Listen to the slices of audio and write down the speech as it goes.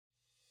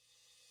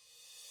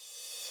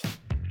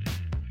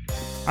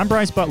I'm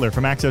Bryce Butler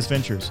from Access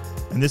Ventures,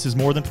 and this is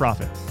More Than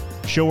Profit,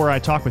 a show where I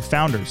talk with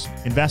founders,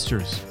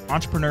 investors,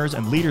 entrepreneurs,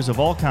 and leaders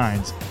of all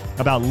kinds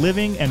about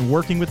living and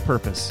working with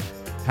purpose,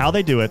 how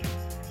they do it,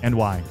 and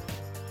why.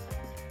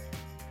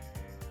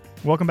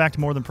 Welcome back to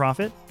More Than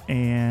Profit.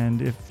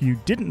 And if you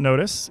didn't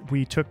notice,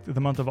 we took the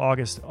month of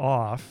August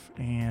off,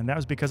 and that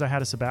was because I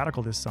had a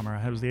sabbatical this summer.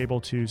 I was able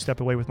to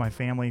step away with my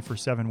family for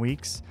 7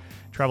 weeks,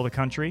 travel the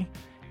country,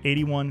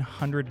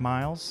 8,100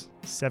 miles,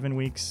 7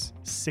 weeks,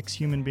 6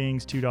 human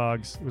beings, 2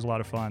 dogs. It was a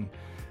lot of fun.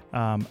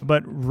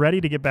 But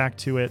ready to get back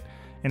to it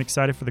and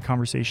excited for the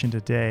conversation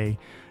today.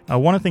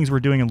 One of the things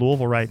we're doing in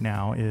Louisville right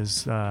now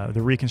is the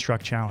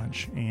Reconstruct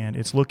Challenge, and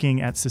it's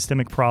looking at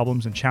systemic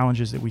problems and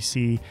challenges that we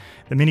see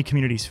that many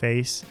communities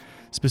face,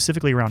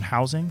 specifically around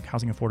housing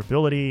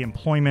affordability,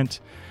 employment,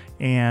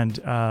 and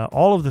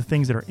all of the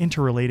things that are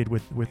interrelated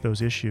with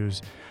those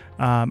issues.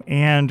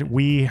 And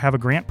we have a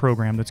grant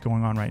program that's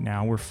going on right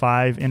now where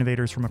 5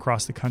 innovators from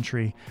across the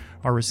country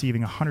are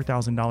receiving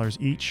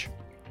 $100,000 each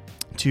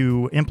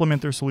to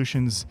implement their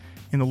solutions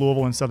in the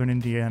Louisville and Southern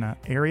Indiana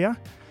area.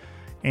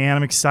 And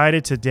I'm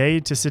excited today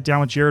to sit down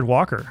with Jared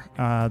Walker,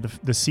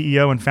 the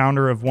CEO and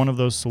founder of one of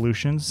those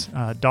solutions,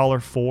 $4,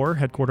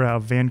 headquartered out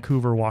of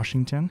Vancouver,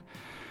 Washington.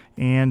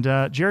 And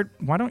Jared,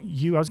 why don't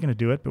you, I was going to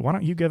do it, but why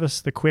don't you give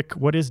us the quick,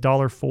 what is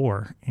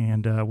 $4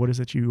 and what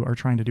is it you are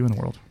trying to do in the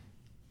world?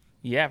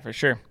 Yeah, for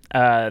sure.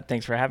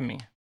 Thanks for having me.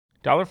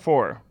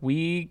 $4,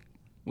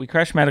 we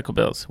crush medical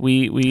bills.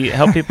 We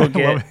help people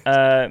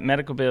get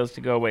medical bills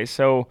to go away.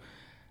 So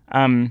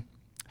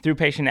through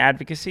patient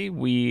advocacy,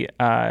 we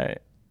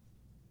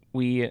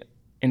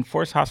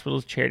enforce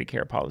hospitals' charity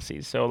care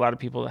policies. So a lot of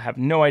people have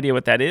no idea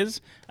what that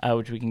is,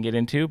 which we can get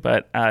into,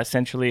 but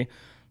essentially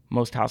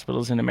most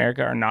hospitals in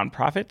America are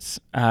nonprofits,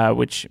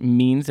 which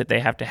means that they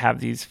have to have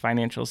these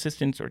financial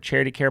assistance or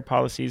charity care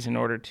policies in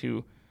order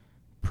to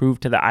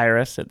prove to the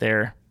IRS that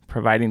they're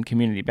providing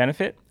community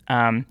benefit.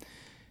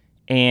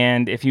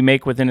 And if you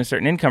make within a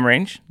certain income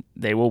range,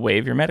 they will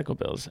waive your medical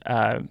bills.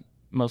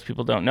 Most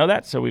people don't know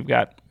that, so we've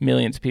got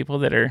millions of people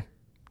that are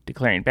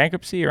declaring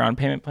bankruptcy or on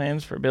payment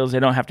plans for bills they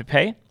don't have to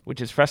pay,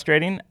 which is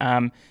frustrating.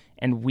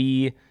 And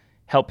we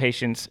help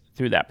patients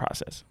through that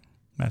process.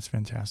 That's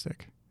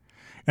fantastic.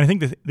 And I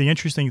think the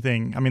interesting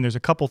thing, I mean, there's a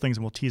couple things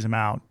and we'll tease them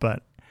out,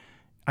 but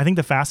I think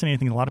the fascinating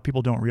thing a lot of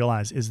people don't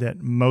realize is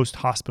that most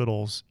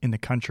hospitals in the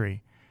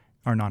country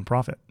are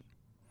nonprofit.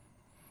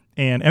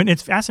 And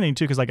it's fascinating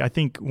too, because I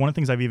think one of the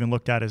things I've even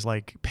looked at is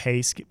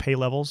pay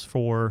levels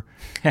for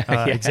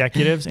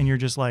executives, and you're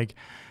just like,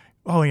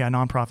 oh yeah,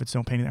 nonprofits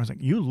don't pay anything. I was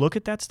like, you look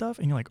at that stuff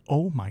and you're like,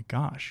 oh my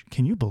gosh,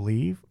 can you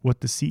believe what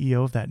the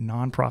CEO of that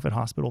nonprofit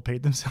hospital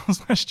paid themselves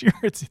last year?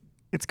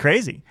 It's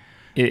crazy.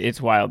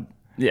 It's wild.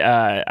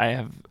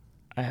 I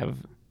have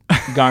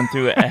gone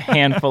through a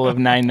handful of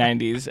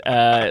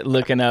 990s,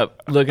 looking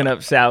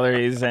up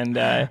salaries,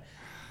 and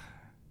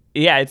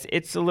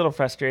it's a little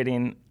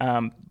frustrating,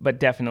 but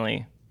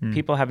definitely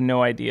people have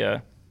no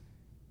idea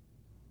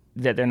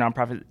that they're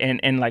nonprofit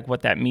and like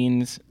what that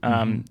means,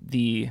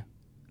 the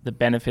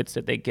benefits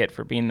that they get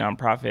for being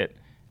nonprofit.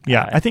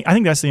 Yeah, I think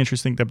that's the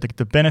interesting thing,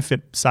 the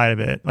benefit side of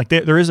it. Like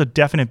there is a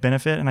definite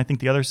benefit, and I think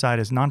the other side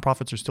is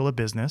nonprofits are still a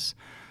business.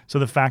 So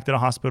the fact that a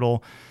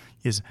hospital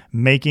is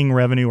making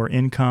revenue or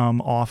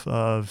income off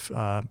of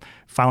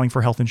filing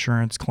for health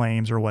insurance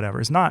claims or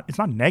whatever, it's not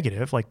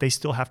negative. Like they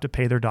still have to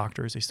pay their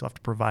doctors, they still have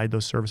to provide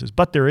those services,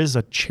 but there is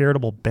a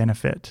charitable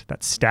benefit,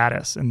 that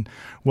status, and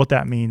what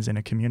that means in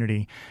a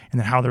community, and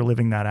then how they're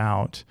living that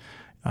out,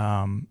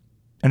 and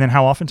then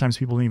how oftentimes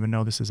people don't even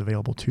know this is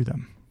available to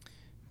them.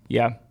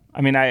 Yeah,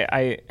 I mean,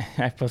 I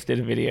posted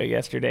a video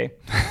yesterday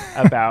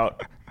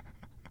about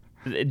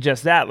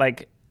just that.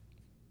 Like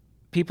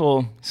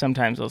people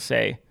sometimes will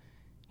say,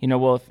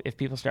 well, if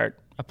people start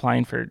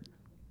applying for,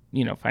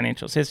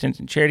 financial assistance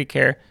and charity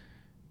care,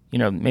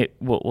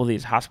 will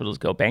these hospitals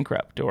go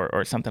bankrupt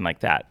or something like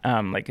that?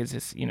 Is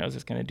this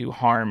going to do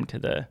harm to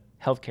the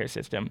healthcare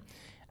system?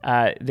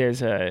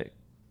 There's a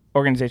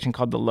organization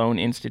called the Loan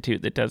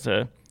Institute that does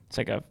it's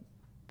like a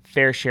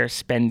fair share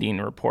spending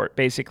report.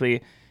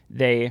 Basically,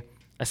 they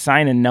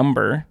assign a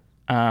number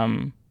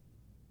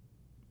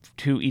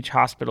to each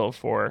hospital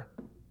for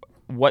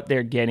what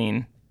they're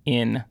getting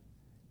in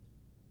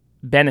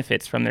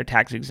benefits from their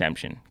tax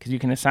exemption, because you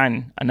can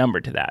assign a number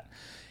to that.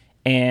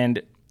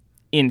 And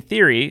in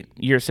theory,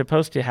 you're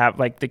supposed to have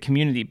the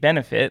community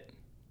benefit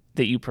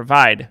that you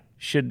provide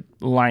should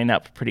line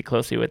up pretty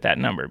closely with that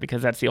number,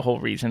 because that's the whole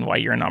reason why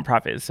you're a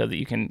nonprofit, is so that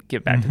you can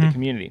give back to the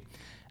community.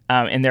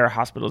 And there are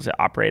hospitals that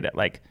operate at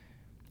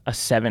a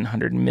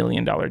 $700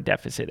 million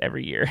deficit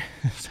every year.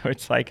 So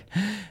it's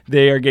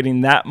they are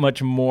getting that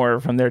much more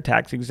from their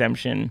tax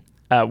exemption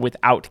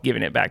without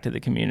giving it back to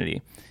the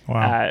community.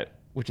 Wow.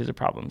 Which is a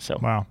problem. So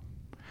wow.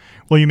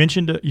 Well, you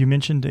mentioned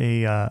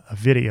a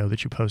video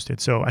that you posted.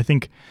 So I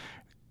think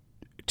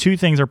 2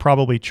 things are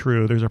probably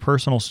true. There's a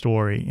personal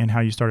story in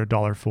how you started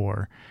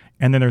 $4,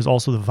 and then there's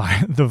also the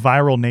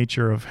viral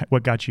nature of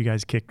what got you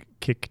guys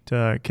kicked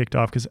off.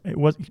 Because it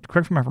was,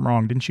 correct me if I'm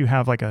wrong, didn't you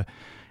have a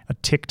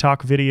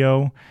TikTok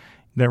video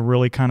that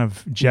really kind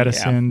of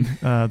jettisoned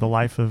the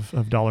life of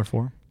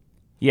 $4?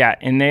 Yeah,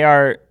 and they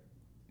are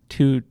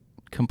two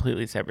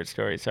completely separate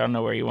stories. So I don't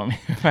know where you want me.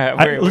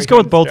 Let's go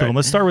with both of them.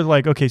 Let's start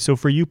with okay, so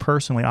for you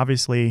personally,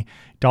 obviously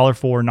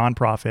 $4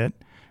 nonprofit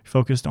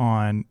focused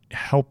on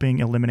helping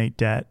eliminate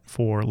debt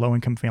for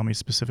low-income families,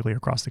 specifically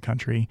across the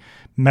country,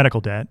 medical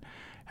debt.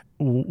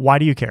 Why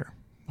do you care?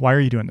 Why are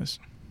you doing this?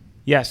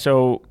 Yeah,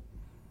 so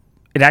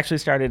it actually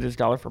started as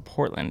 $4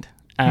 Portland.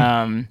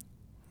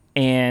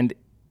 And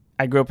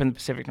I grew up in the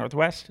Pacific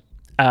Northwest.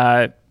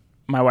 My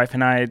wife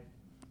and I,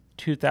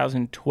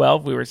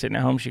 2012, we were sitting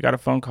at home. She got a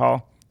phone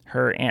call.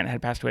 Her aunt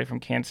had passed away from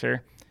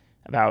cancer.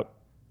 About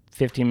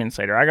 15 minutes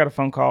later, I got a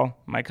phone call.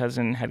 My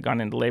cousin had gone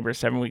into labor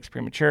 7 weeks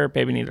premature.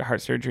 Baby needed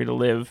heart surgery to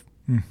live.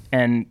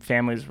 And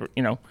families were,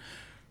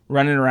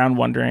 running around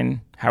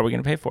wondering, how are we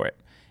going to pay for it?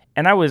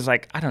 And I was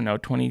like, I don't know,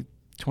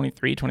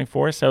 23,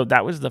 24. So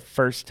that was the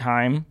first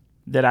time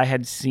that I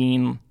had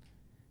seen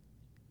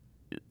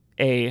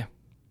a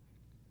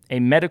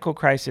medical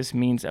crisis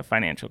means a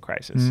financial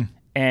crisis.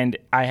 And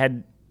I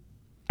had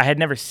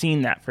never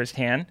seen that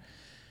firsthand.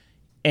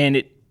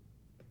 And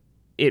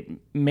it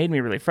made me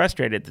really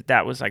frustrated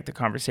that was like the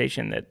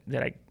conversation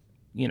that I,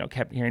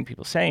 kept hearing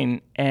people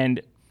saying.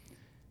 And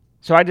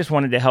so I just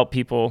wanted to help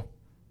people,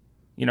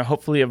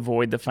 hopefully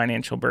avoid the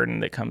financial burden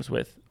that comes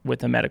with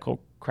a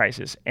medical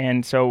crisis.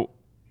 And so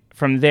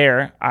from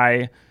there,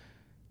 I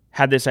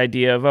had this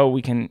idea of,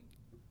 we can,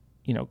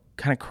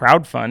 kind of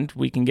crowdfund.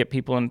 We can get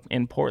people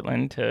in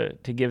Portland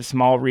to give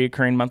small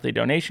reoccurring monthly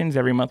donations.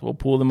 Every month we'll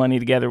pool the money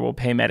together. We'll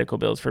pay medical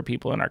bills for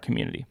people in our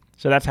community.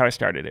 So that's how I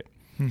started it.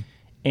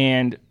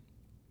 And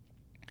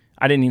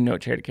I didn't even know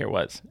what Charity Care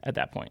was at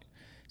that point.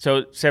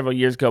 So several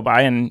years go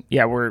by, and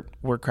we're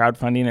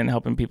crowdfunding and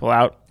helping people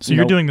out. So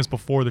you're doing this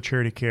before the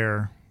Charity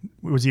Care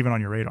was even on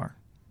your radar?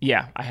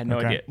 Yeah, I had no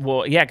idea.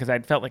 Well, yeah, because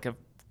I'd felt like a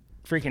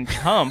freaking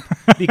chump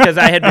because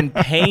I had been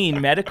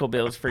paying medical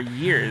bills for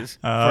years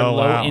for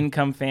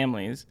low-income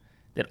families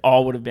that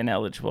all would have been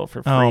eligible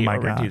for free or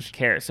reduced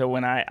care. So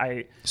when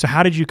So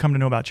how did you come to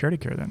know about Charity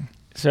Care then?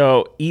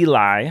 So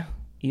Eli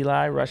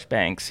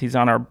Rushbanks, he was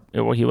on our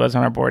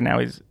board. Now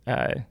he's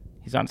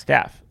on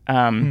staff.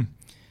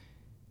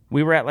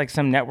 We were at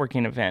some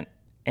networking event,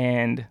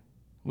 and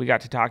we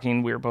got to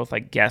talking. We were both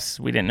guests.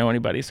 We didn't know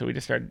anybody, so we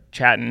just started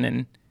chatting,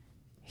 and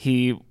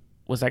he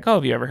was like, "Oh,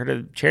 have you ever heard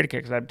of Charity Care?"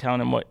 Because I'm telling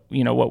him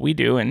what we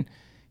do, and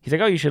he's like,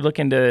 "Oh, you should look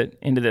into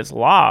this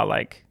law,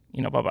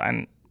 blah blah."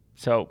 And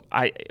so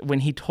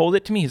when he told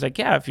it to me, he's like,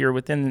 "Yeah, if you're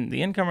within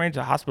the income range,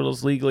 the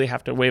hospitals legally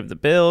have to waive the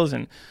bills."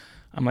 And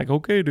I'm like,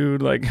 "Okay,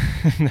 dude,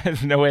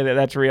 there's no way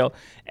that's real."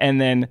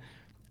 And then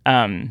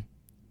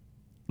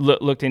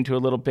looked into a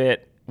little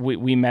bit.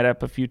 We met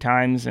up a few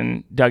times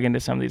and dug into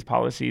some of these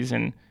policies,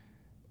 and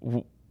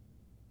I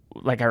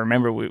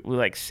remember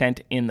we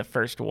sent in the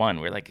first one.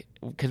 We're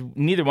because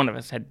neither one of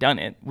us had done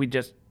it. We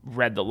just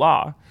read the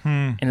law,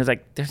 and it was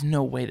there's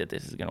no way that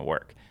this is going to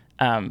work,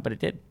 but it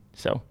did.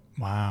 So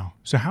wow.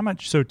 So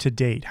So to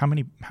date, how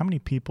many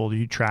people do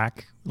you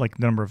track? The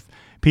number of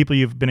people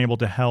you've been able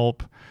to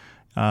help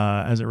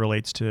as it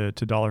relates to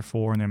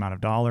 $4 and the amount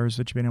of dollars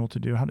that you've been able to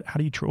do. How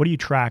do you what do you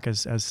track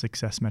as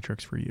success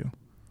metrics for you?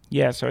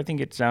 Yeah, so I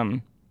think it's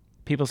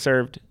people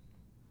served,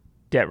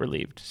 debt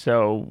relieved.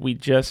 So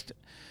I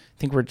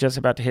think we're just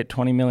about to hit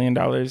 $20 million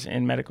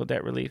in medical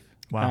debt relief.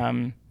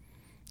 Wow.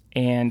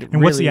 And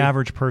what's the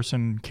average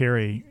person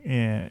carry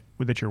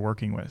that you're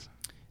working with?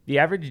 The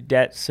average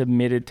debt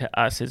submitted to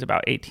us is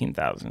about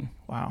 $18,000.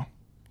 Wow.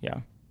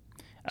 Yeah.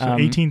 So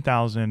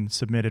 $18,000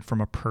 submitted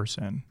from a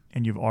person,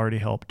 and you've already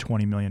helped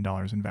 $20 million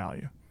in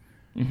value.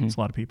 It's a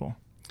lot of people.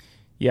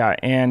 Yeah,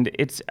 and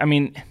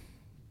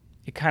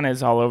it kind of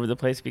is all over the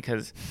place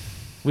because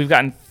we've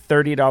gotten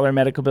 $30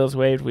 medical bills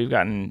waived. We've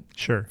gotten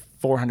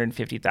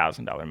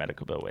 $450,000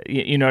 medical bill waived.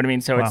 You know what I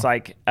mean? So it's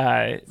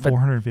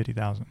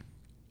 $450,000.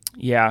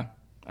 Yeah.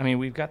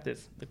 We've got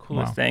this. The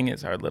coolest thing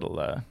is our little.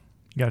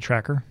 You got a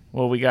tracker?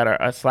 Well, we got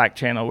a Slack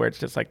channel where it's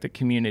just the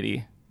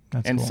community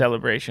cool.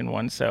 Celebration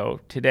one. So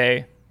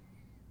today,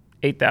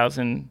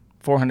 $8,484,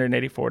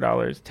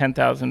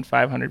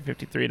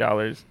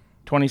 $10,553,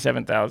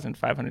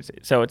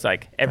 $27,500. So it's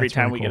every That's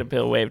time really we cool. get a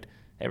bill waived,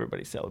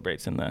 everybody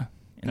celebrates in the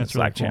Slack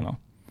really cool. channel.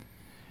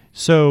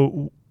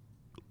 So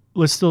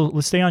let's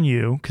stay on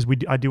you because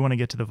I do want to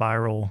get to the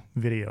viral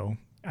video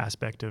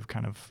aspect of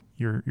kind of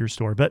your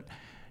story. But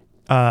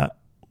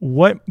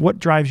what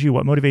drives you?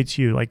 What motivates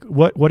you?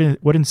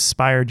 What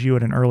inspired you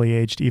at an early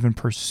age to even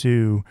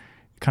pursue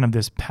kind of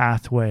this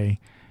pathway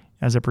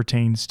as it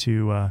pertains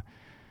to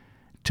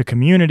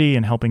community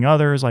and helping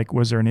others?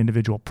 Was there an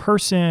individual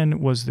person?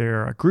 Was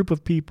there a group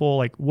of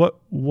people?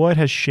 What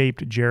has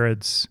shaped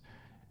Jared's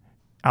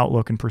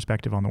outlook and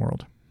perspective on the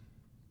world?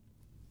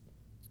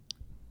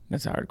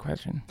 That's a hard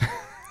question.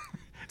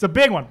 It's a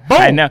big one. Boom!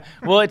 I know.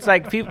 Well, it's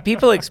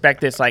people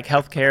expect this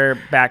healthcare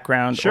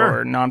background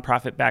or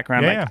nonprofit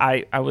background. Yeah,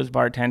 I was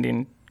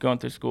bartending, going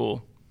through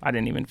school. I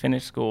didn't even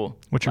finish school.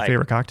 What's your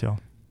favorite cocktail?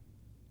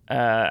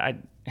 I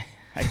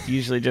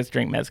usually just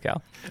drink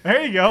mezcal.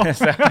 There you go.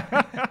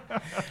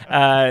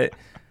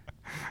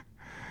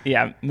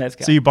 Yeah,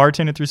 mezcal. So you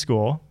bartended through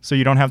school. So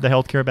you don't have the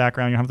healthcare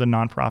background. You don't have the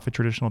nonprofit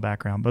traditional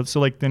background. But so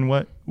like then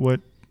what?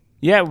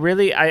 Yeah,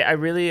 really, I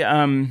really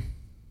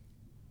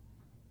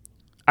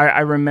I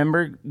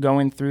remember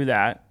going through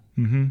that.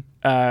 Mm-hmm.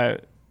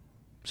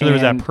 So there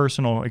was that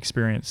personal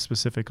experience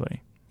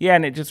specifically. Yeah,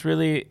 and it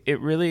really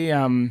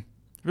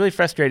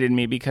frustrated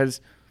me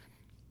because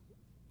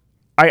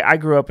I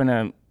grew up in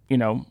a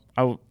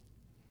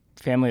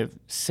family of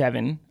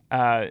 7.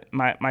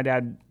 My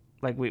dad,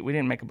 like we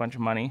didn't make a bunch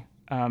of money,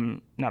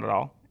 not at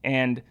all,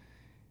 and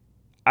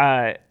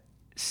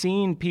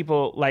seeing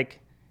people, like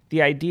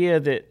the idea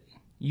that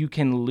you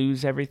can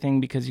lose everything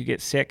because you get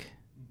sick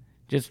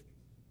just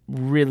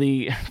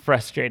really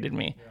frustrated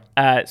me.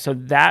 Yeah. So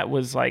that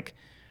was like,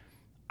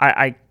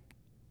 I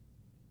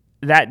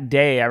that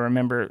day I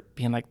remember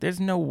being like, there's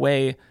no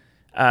way,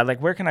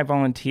 like where can I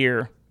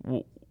volunteer?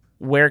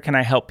 Where can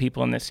I help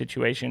people in this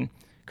situation?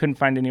 Couldn't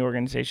find any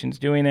organizations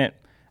doing it.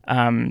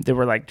 They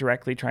were like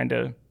directly trying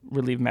to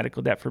relieve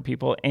medical debt for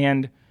people.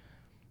 And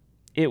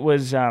it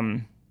was,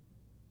 I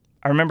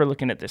remember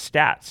looking at the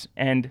stats,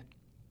 and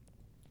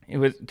it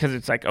was because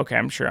it's like, okay,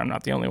 I'm sure I'm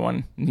not the only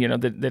one,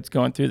 that's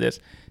going through this.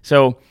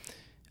 So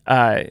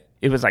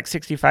it was like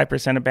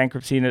 65% of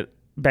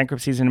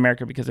bankruptcies in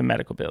America because of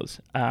medical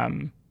bills.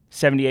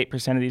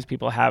 78% of these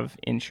people have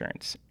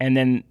insurance. And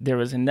then there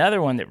was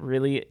another one that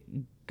really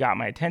got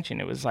my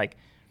attention. It was like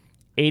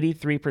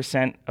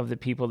 83% of the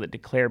people that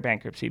declare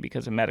bankruptcy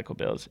because of medical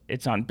bills,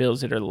 it's on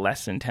bills that are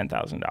less than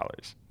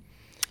 $10,000.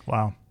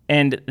 Wow.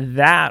 And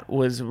that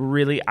was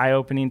really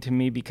eye-opening to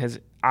me because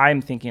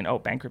I'm thinking, oh,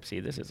 bankruptcy,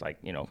 this is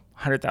like,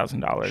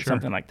 $100,000, sure,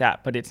 something like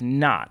that. But it's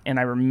not. And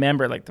I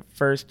remember like the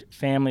first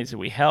families that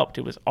we helped,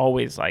 it was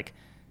always like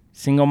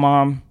single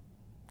mom,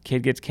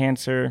 kid gets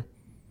cancer,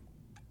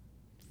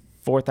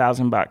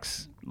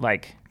 $4,000.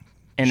 Like,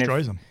 and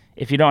destroys them.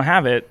 If you don't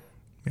have it,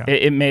 yeah,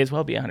 it may as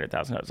well be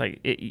 $100,000. Like,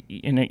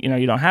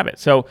 you don't have it.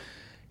 So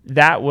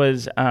that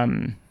was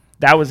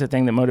the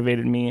thing that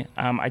motivated me.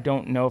 I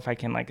don't know if I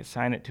can like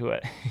assign it to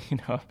a,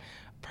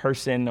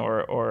 person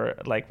or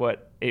like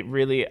what it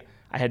really,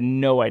 I had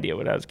no idea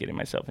what I was getting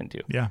myself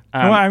into. Yeah.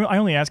 I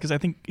only ask because I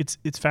think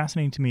it's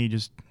fascinating to me,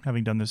 just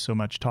having done this so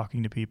much,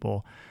 talking to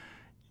people.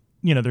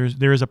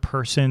 There is a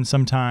person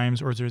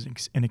sometimes, or there's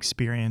an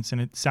experience,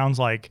 and it sounds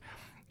like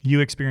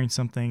you experienced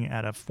something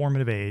at a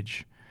formative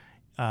age,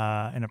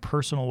 in a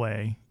personal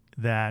way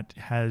that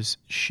has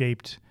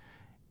shaped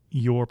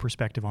your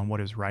perspective on what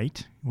is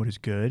right, what is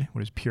good,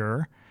 what is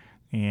pure,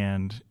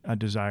 and a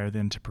desire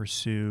then to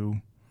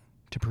pursue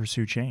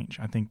change.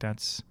 I think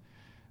that's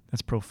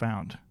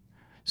profound.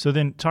 So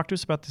then talk to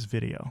us about this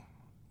video.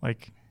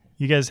 Like,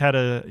 you guys had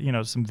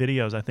some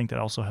videos, I think, that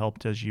also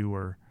helped as you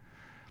were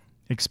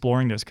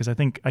exploring this, because I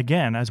think,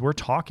 again, as we're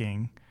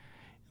talking,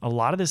 a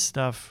lot of this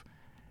stuff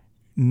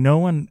no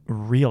one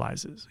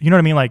realizes. You know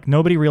what I mean? Like,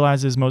 nobody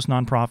realizes most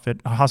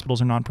nonprofit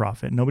hospitals are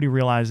nonprofit. Nobody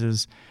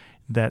realizes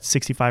that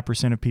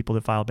 65% of people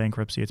that file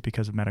bankruptcy, it's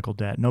because of medical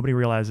debt. Nobody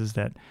realizes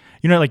that,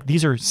 like,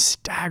 these are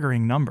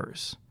staggering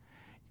numbers,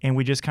 and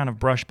we just kind of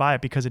brush by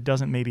it because it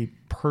doesn't maybe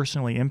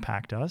personally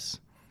impact us.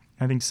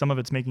 I think some of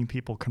it's making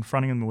people,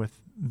 confronting them with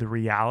the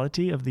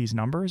reality of these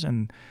numbers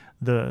and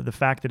the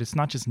fact that it's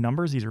not just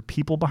numbers, these are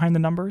people behind the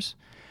numbers.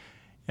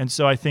 And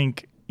so I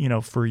think,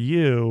 for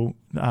you,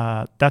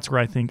 that's where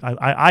I think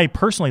I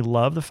personally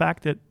love the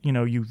fact that,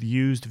 you've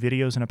used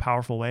videos in a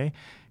powerful way,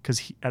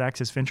 because at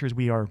Access Ventures,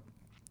 we are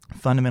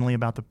fundamentally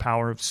about the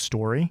power of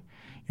story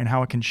and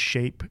how it can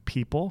shape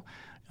people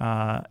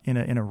in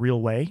a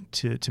real way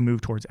to move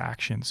towards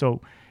action.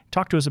 So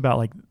talk to us about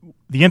like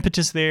the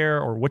impetus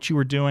there, or what you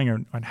were doing,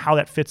 or how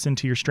that fits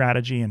into your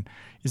strategy. And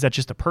is that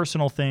just a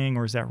personal thing,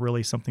 or is that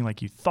really something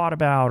like you thought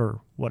about, or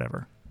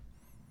whatever?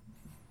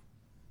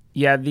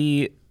 Yeah,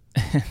 the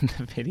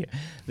video,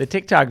 the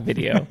TikTok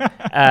video.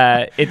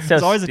 It's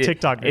always a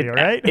TikTok video,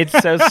 right? It's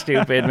so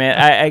stupid, man.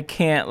 I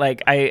can't,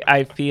 like,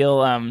 I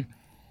feel,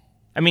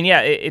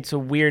 it's a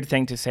weird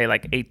thing to say,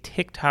 like a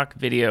TikTok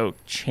video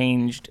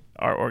changed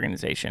our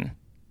organization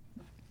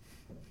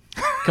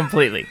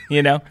completely,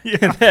 Yeah.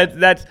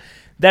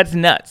 that's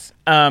nuts.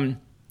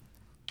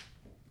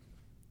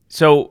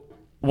 So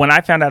when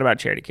I found out about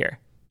Charity Care,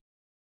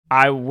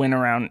 I went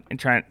around and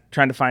trying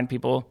to find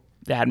people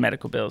that had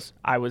medical bills.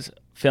 I was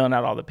filling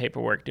out all the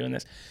paperwork, doing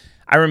this.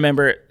 I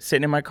remember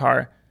sitting in my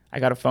car,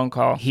 I got a phone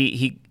call.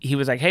 He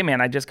was like, "Hey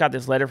man, I just got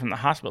this letter from the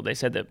hospital. They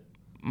said that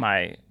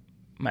my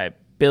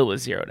bill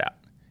was zeroed out."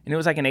 And it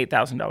was like an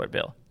 $8,000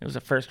 bill. It was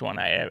the first one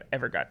I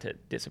ever got to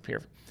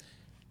disappear.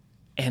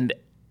 And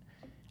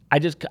I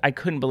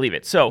couldn't believe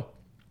it. So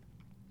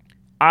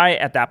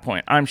at that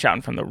point, I'm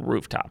shouting from the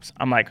rooftops.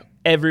 I'm like,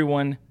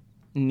 everyone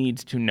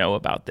needs to know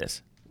about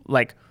this.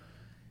 Like,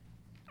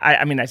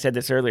 I said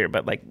this earlier,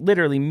 but like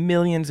literally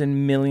millions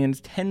and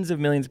millions, tens of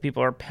millions of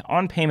people are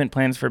on payment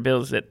plans for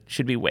bills that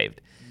should be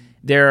waived.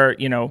 There are,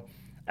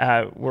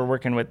 we're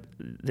working with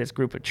this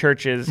group of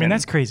churches. I mean,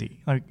 that's crazy.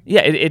 Like,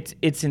 yeah,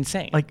 it's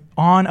insane. Like,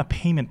 on a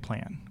payment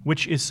plan,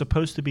 which is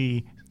supposed to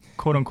be,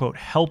 quote unquote,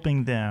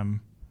 helping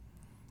them,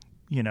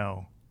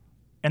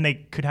 and they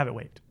could have it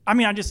waived. I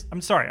mean,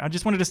 I'm sorry. I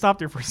just wanted to stop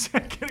there for a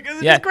second because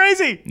it's just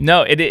crazy.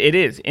 No, it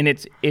is, and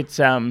it's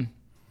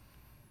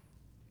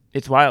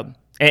wild,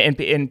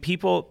 and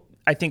people.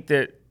 I think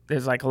that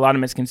there's like a lot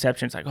of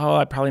misconceptions, like, oh,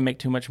 I probably make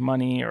too much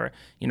money, or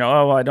oh,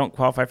 well, I don't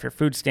qualify for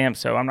food stamps,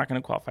 so I'm not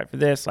going to qualify for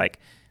this. Like,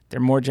 they're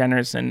more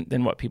generous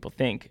than what people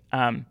think.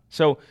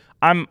 So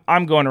I'm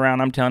going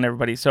around, I'm telling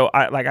everybody. So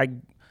I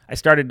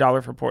started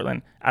Dollar for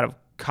Portland out of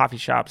coffee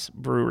shops,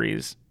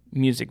 breweries,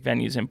 music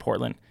venues in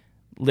Portland.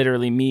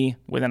 Literally me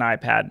with an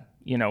iPad,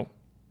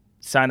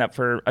 sign up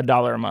for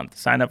 $1 a month,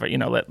 sign up for,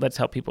 let's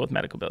help people with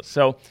medical bills.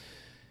 So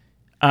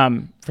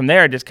from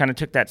there, I just kind of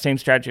took that same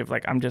strategy of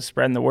like, I'm just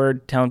spreading the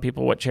word, telling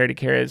people what Charity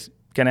Care is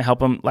going to help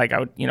them. Like I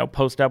would,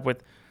 post up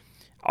with,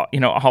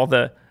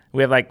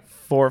 we have like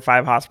 4 or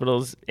 5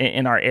 hospitals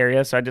in our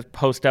area. So I just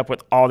post up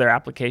with all their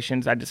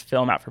applications. I just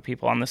fill them out for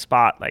people on the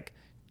spot, like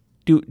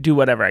do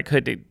whatever I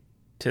could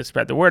to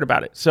spread the word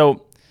about it.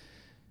 So,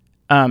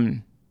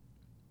 it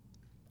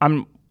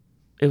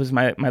was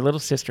my little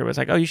sister was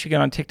like, oh, you should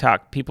get on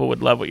TikTok. People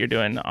would love what you're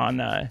doing on,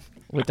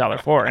 with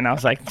 $4. And I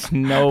was like,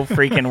 no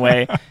freaking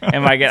way.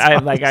 And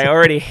I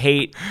already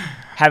hate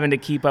having to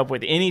keep up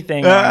with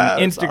anything on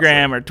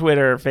Instagram or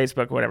Twitter or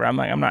Facebook or whatever. I'm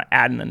like, I'm not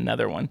adding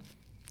another one.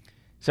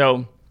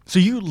 So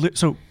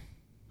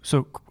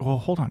well,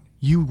 hold on.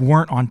 You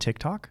weren't on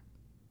TikTok?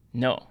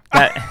 No,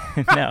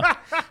 no,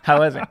 I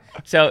wasn't.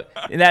 So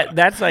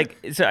that's like,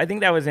 so I think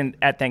that was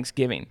at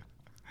Thanksgiving.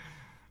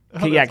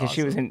 Oh, yeah, because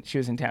awesome. she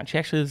was in town. She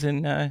actually lives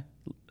in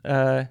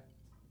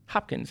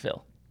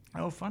Hopkinsville.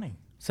 Oh, funny.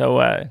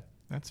 So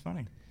that's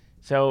funny.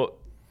 So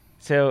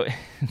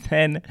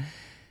then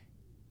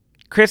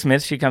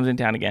Christmas, she comes in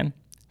town again.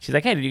 She's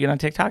like, hey, did you get on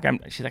TikTok?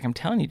 She's like, I'm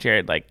telling you,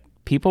 Jared, like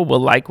people will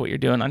like what you're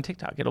doing on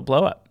TikTok. It'll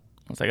blow up.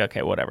 I was like,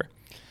 okay, whatever.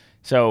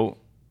 So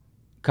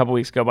a couple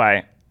weeks go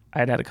by. I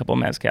had a couple of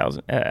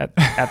mezcals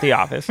at the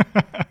office,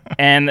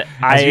 and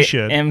I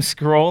am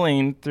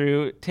scrolling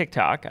through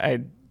TikTok.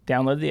 I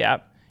downloaded the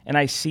app, and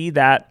I see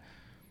that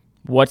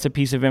what's a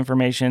piece of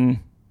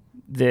information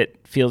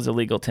that feels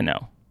illegal to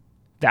know.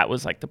 That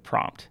was like the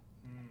prompt.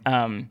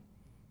 And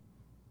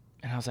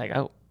I was like,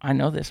 oh, I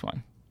know this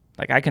one.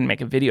 Like I can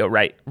make a video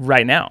right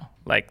now.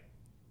 Like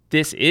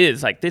this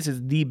is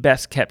the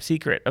best kept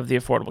secret of the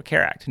Affordable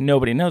Care Act.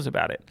 Nobody knows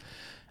about it.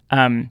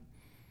 So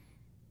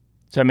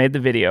I made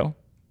the video.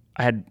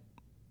 I had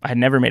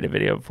never made a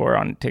video before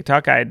on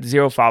TikTok. I had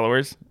 0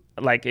 followers.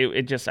 Like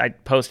I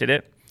posted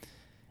it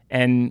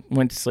and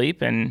went to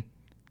sleep. And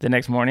the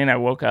next morning I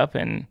woke up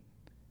and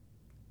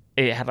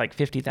it had like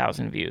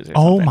 50,000 views or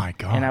something. Oh my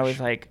gosh. And I was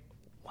like,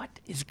 what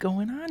is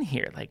going on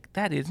here? Like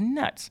that is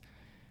nuts.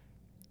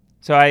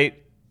 So I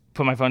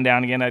put my phone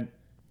down again. I,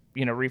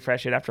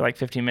 refresh it after like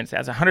 15 minutes. It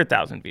has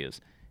 100,000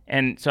 views.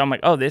 And so I'm like,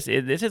 oh, this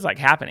is like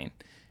happening.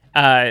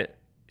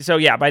 So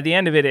yeah, by the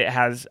end of it, it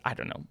has, I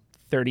don't know,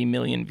 30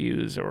 million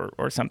views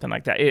or something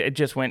like that. It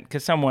just went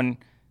because someone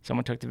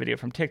took the video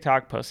from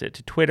TikTok, posted it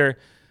to Twitter.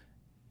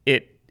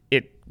 It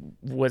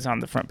was on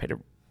the front page of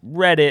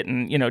Reddit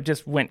and,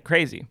 just went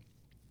crazy.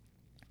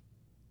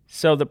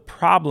 So the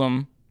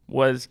problem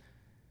was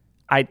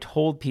I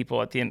told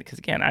people at the end, because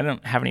again, I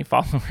don't have any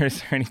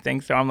followers or anything.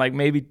 So I'm like,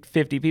 maybe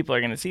 50 people are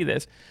going to see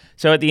this.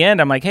 So at the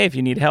end, I'm like, hey, if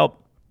you need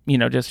help,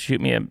 just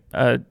shoot me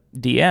a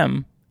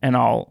DM and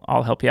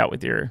I'll help you out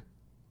with your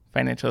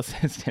financial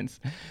assistance.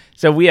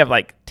 So we have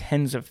like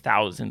tens of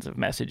thousands of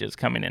messages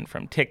coming in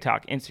from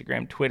TikTok,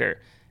 Instagram,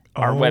 Twitter,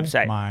 our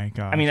website. Oh my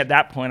gosh. I mean, at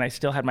that point, I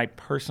still had my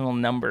personal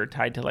number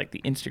tied to like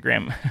the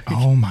Instagram.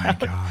 Oh my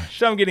gosh.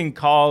 So I'm getting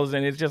calls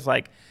and it's just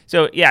like,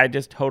 so yeah, it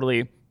just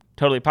totally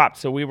popped.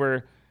 So we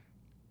were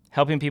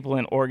helping people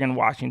in Oregon,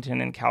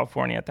 Washington, and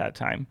California at that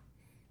time.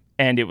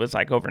 And it was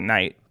like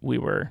overnight,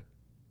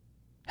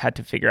 had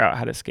to figure out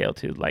how to scale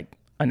to like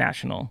a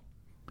national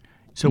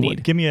So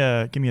give me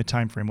a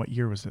time frame. What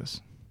year was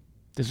this?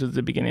 This was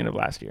the beginning of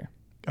last year.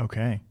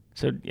 Okay.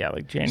 So yeah,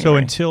 like January. So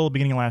until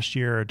beginning of last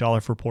year,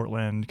 Dollar for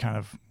Portland kind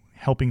of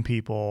helping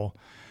people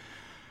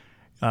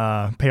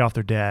pay off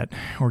their debt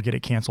or get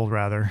it canceled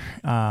rather.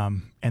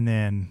 And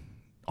then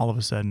all of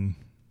a sudden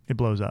it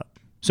blows up.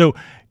 So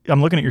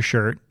I'm looking at your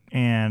shirt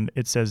and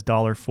it says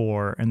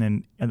 $4 and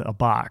then a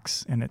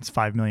box and it's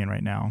 5 million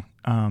right now.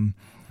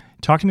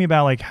 Talk to me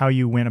about like how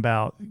you went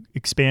about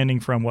expanding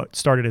from what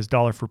started as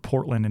Dollar for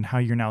Portland and how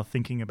you're now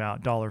thinking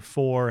about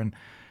 $4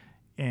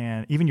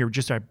 and even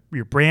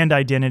your brand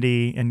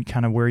identity and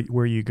kind of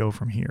where you go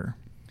from here.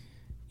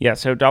 Yeah,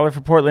 so Dollar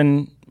for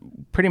Portland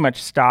pretty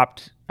much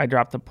stopped. I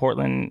dropped the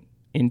Portland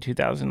in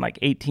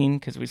 2018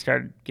 because we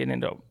started getting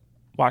into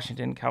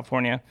Washington,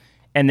 California,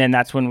 and then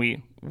that's when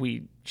we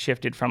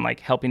shifted from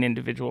like helping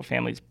individual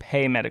families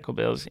pay medical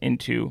bills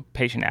into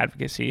patient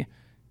advocacy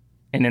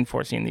and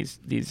enforcing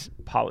these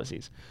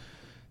policies.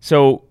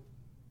 So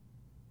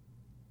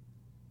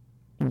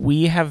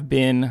we have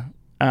been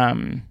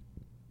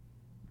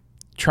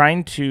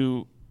trying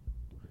to,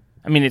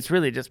 it's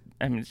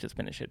just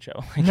been a shit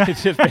show.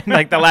 It's just been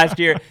like the last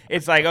year.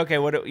 It's like, okay,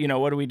 what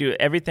do we do?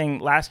 Everything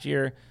the last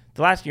year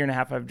and a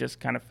half, I've just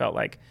kind of felt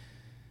like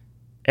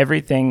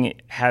everything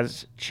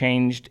has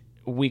changed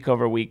week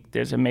over week.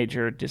 There's a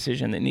major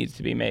decision that needs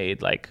to be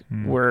made. Like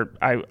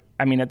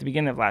I mean, at the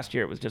beginning of last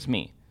year, it was just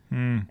me.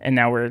 And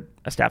now we're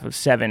a staff of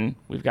 7.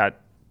 We've got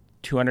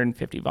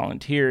 250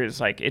 volunteers.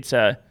 Like it's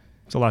a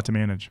lot to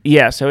manage.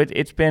 Yeah. So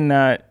it's been,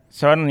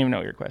 so I don't even know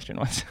what your question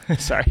was.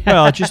 Sorry.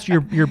 Well, just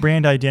your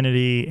brand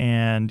identity.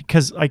 And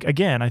because like,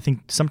 again, I think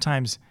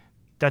sometimes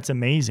that's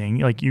amazing.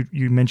 Like you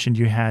mentioned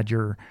you had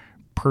your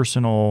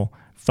personal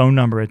phone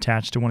number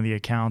attached to one of the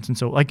accounts. And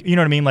so like, you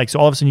know what I mean? Like, so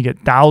all of a sudden you get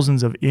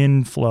thousands of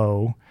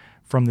inflow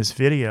from this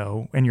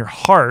video, and your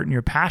heart and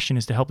your passion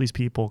is to help these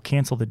people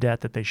cancel the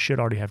debt that they should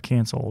already have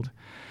canceled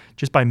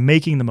just by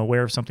making them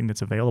aware of something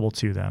that's available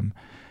to them.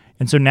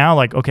 And so now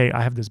like, okay,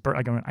 I have this,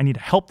 I need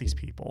to help these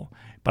people,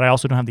 but I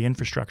also don't have the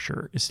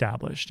infrastructure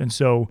established. And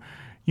so,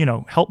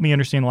 help me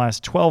understand the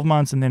last 12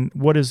 months. And then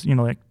what is,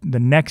 like the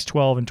next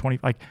 12 and 20,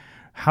 like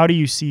how do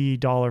you see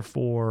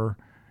 $4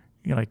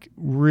 like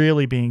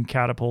really being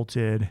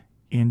catapulted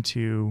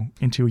into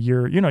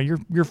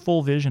your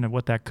full vision of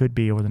what that could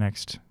be over the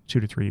next 2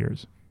 to 3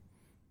 years?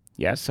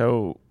 Yeah.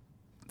 So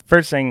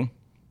first thing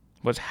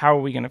was, how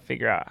are we going to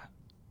figure out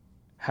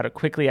how to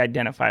quickly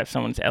identify if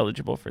someone's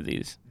eligible for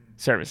these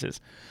services?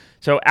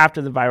 So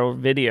after the viral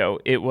video,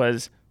 it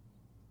was,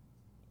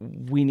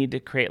 we need to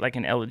create like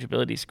an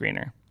eligibility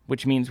screener,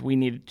 which means we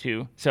needed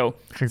to, so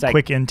it's a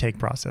quick intake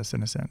process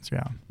in a sense.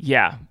 Yeah.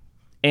 Yeah.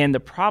 And the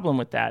problem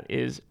with that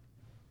is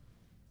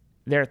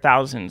there are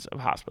thousands of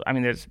hospitals. I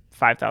mean, there's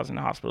 5,000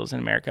 hospitals in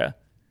America.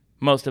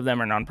 Most of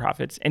them are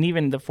nonprofits. And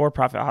even the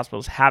for-profit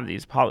hospitals have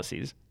these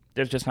policies.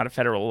 There's just not a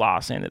federal law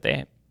saying that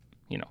they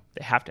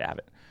have to have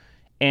it.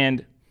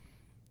 And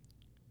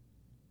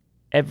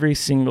every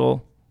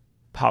single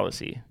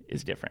policy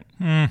is different.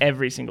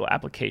 Every single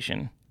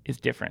application is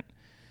different.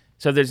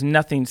 So there's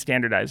nothing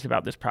standardized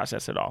about this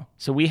process at all.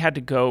 So we had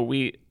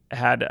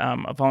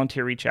a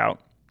volunteer reach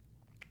out.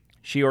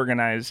 She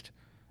organized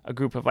a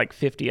group of like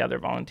 50 other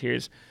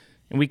volunteers,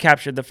 and we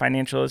captured the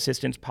financial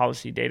assistance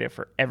policy data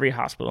for every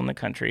hospital in the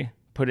country,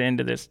 put it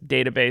into this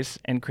database,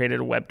 and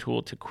created a web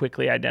tool to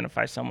quickly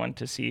identify someone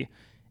to see,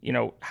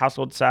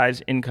 household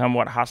size, income,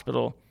 what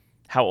hospital,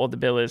 how old the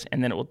bill is,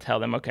 and then it will tell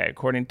them, okay,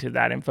 according to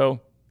that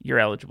info, you're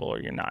eligible or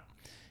you're not.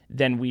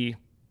 Then we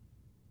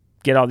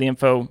get all the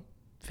info,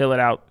 fill it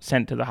out,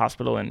 send it to the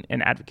hospital, and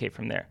advocate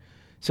from there.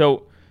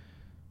 So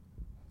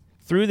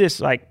through this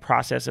like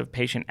process of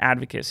patient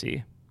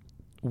advocacy,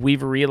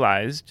 we've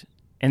realized,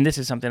 and this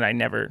is something I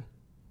never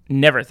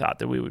thought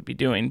that we would be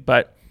doing,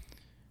 but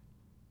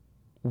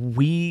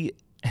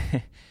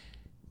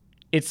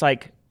it's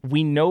like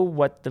we know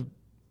what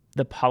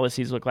the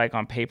policies look like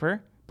on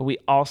paper, but we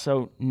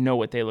also know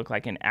what they look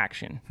like in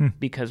action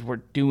because we're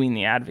doing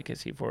the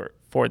advocacy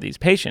for these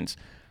patients.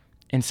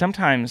 And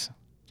sometimes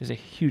there's a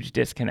huge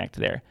disconnect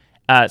there.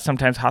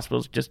 Sometimes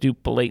hospitals just do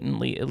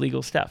blatantly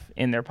illegal stuff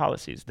in their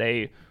policies.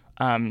 They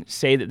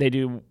say that they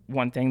do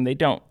one thing, they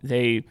don't.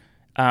 They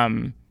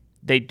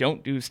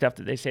don't do stuff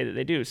that they say that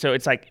they do. So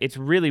it's like, it's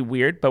really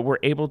weird, but we're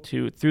able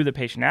to, through the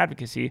patient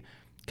advocacy,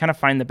 kind of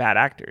find the bad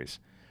actors.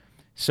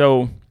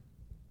 So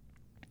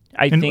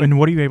I think... And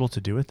what are you able to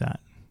do with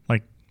that?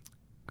 Like,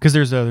 because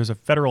there's a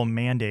federal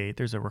mandate,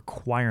 there's a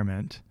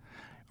requirement.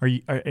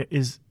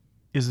 Is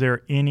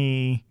there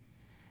any,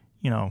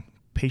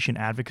 patient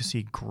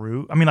advocacy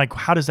group? I mean, like,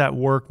 how does that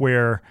work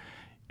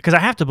because I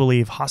have to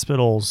believe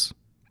hospitals,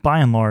 by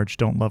and large,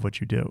 don't love what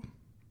you do.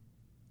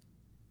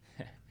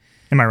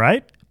 Am I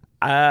right?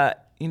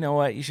 You know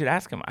what? You should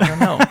ask them. I don't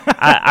know.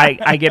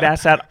 I get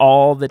asked that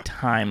all the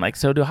time. Like,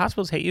 so do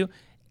hospitals hate you?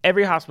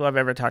 Every hospital I've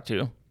ever talked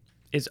to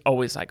is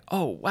always like,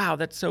 oh, wow,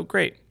 that's so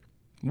great.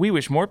 We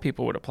wish more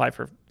people would apply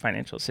for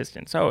financial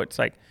assistance. So it's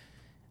like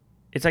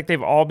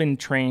they've all been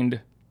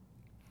trained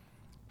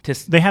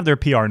to... They have their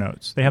PR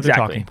notes. They have their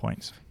talking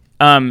points.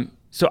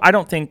 So I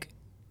don't think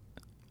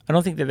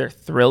that they're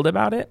thrilled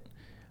about it,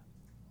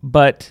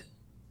 but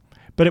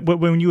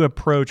when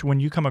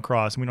you come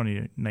across, and we don't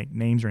need to make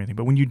names or anything,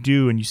 but when you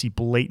do and you see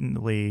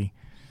blatantly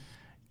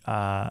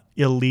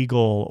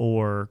illegal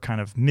or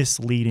kind of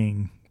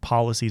misleading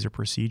policies or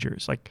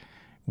procedures, like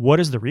what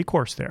is the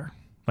recourse there?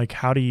 Like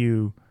how do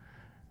you?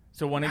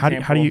 So one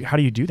example. How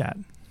do you do that?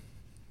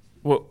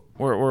 Well,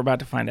 we're about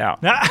to find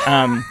out.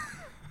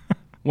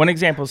 One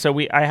example. So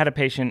I had a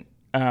patient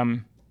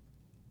from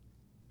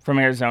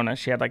Arizona.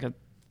 She had like a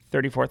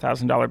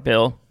 $34,000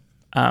 bill.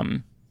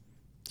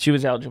 She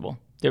was eligible.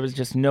 There was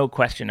just no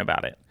question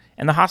about it.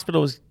 And the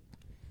hospital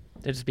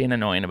they're just being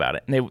annoying about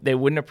it. And they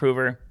wouldn't approve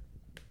her.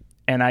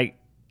 And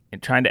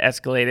trying to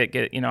escalate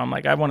it, I'm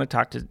like, I want to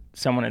talk to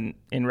someone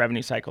in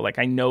revenue cycle. Like,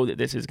 I know that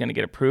this is going to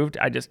get approved.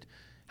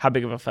 How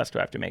big of a fuss do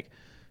I have to make?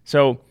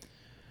 So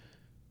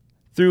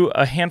through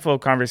a handful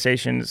of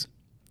conversations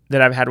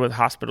that I've had with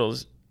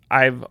hospitals,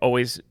 I've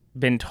always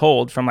been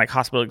told from like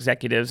hospital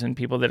executives and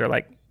people that are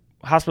like,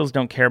 hospitals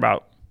don't care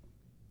about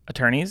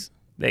attorneys.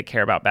 They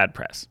care about bad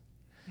press.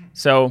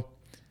 So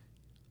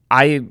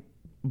I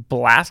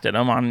blasted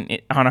them on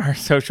our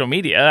social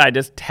media. I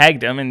just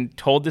tagged them and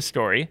told the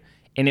story,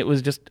 and it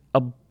was just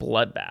a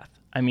bloodbath.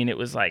 I mean, it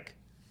was like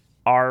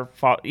our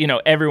fault. You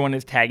know, everyone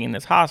is tagging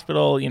this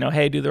hospital, you know,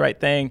 hey, do the right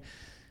thing.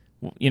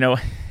 You know,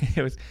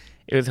 it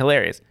was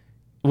hilarious.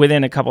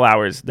 Within a couple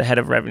hours, the head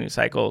of revenue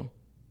cycle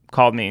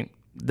called me.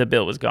 The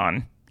bill was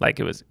gone. Like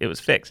it was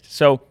fixed.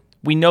 So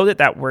we know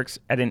that works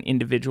at an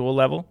individual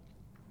level,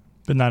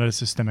 but not at a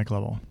systemic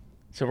level.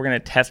 So we're going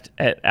to test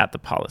at the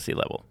policy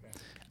level.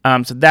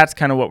 So that's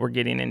kind of what we're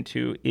getting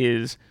into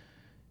is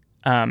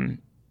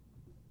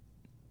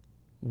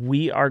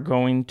we are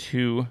going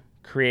to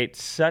create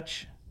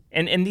such,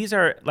 and these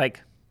are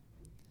like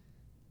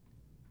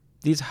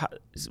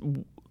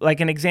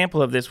an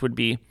example of this would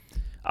be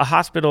a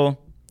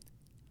hospital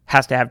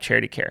has to have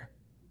charity care,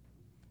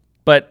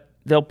 but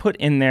they'll put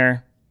in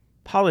their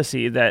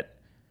policy that,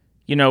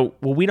 you know,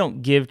 well, we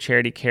don't give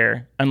charity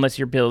care unless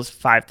your bill is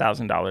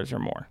 $5,000 or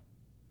more.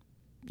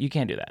 You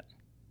can't do that.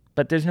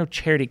 But there's no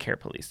charity care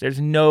police.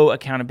 There's no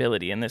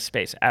accountability in this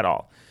space at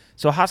all.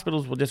 So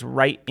hospitals will just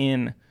write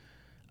in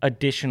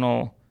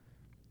additional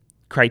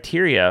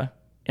criteria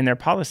in their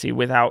policy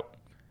with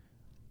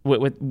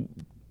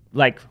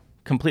like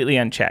completely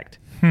unchecked.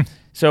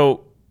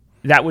 So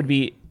that would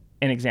be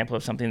an example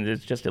of something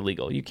that's just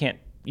illegal. You can't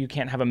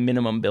have a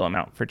minimum bill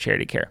amount for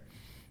charity care.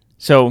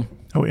 So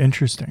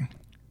interesting.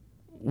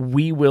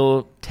 We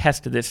will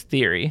test this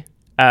theory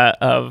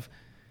and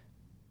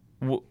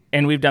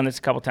we've done this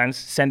a couple times,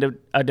 send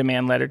a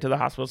demand letter to the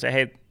hospital, say,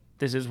 hey,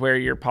 this is where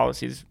your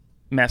policy's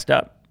messed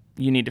up.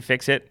 You need to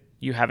fix it.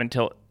 You have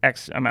until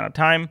X amount of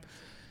time.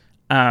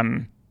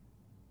 And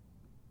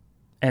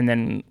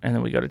then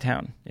we go to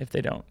town if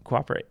they don't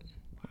cooperate.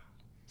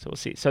 So we'll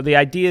see. So the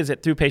idea is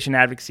that through patient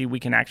advocacy, we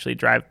can actually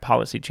drive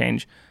policy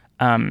change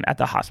at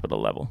the hospital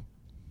level.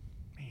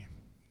 Man.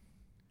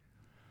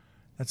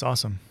 That's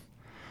awesome.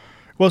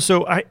 Well,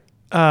 so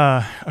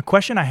a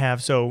question I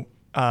have, so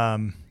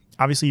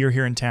obviously you're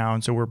here in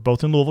town, so we're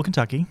both in Louisville,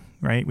 Kentucky,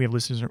 right? We have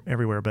listeners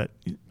everywhere, but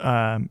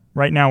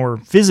right now we're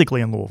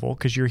physically in Louisville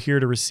because you're here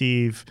to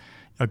receive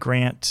a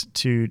grant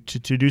to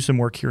do some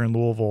work here in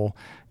Louisville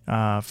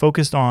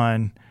focused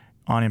on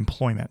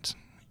employment.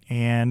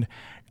 And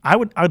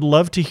I'd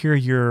love to hear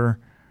your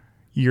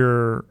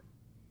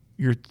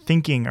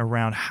thinking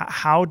around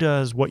how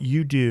does what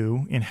you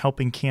do in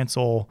helping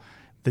cancel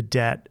the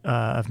debt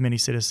of many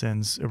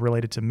citizens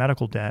related to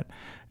medical debt,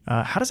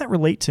 how does that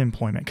relate to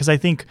employment? Because I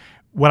think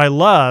what I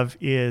love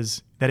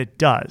is that it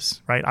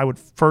does, right? I would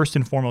first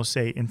and foremost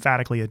say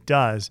emphatically it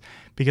does,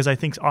 because I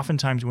think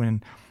oftentimes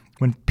when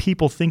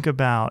people think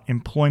about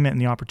employment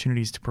and the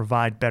opportunities to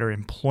provide better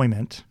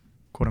employment,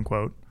 quote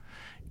unquote,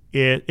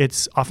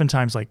 it's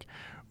oftentimes like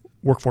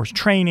workforce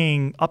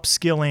training,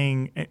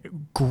 upskilling,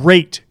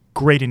 great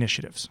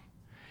initiatives.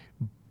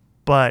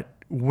 But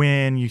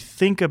when you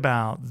think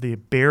about the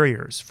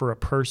barriers for a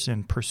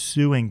person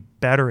pursuing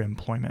better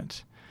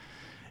employment,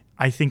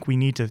 I think we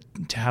need to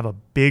have a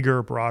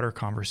bigger, broader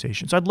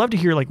conversation. So I'd love to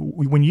hear, like,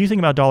 when you think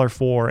about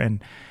 $4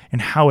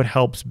 and how it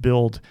helps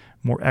build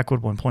more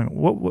equitable employment,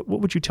 what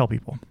would you tell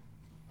people?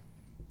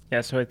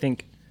 Yeah, so I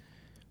think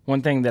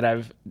one thing that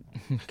I've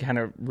kind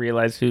of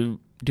realized through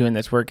doing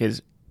this work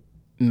is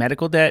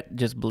medical debt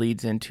just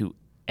bleeds into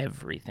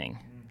everything.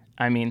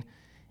 I mean,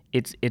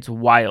 it's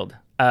wild.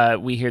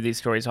 We hear these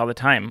stories all the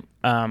time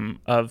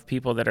of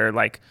people that are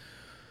like,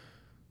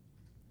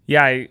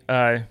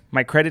 yeah,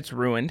 my credit's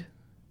ruined.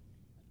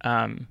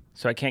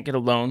 So I can't get a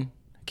loan,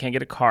 can't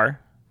get a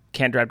car,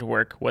 can't drive to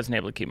work, wasn't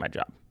able to keep my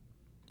job.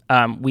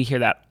 We hear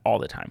that all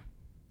the time.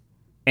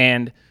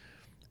 And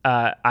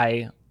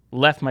I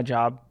left my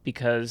job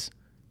because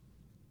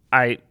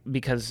I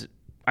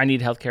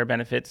need healthcare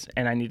benefits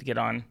and I need to get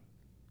on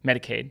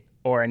Medicaid,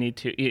 or I need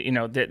to,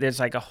 there's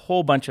like a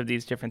whole bunch of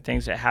these different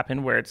things that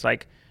happen where it's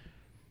like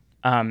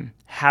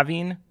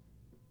having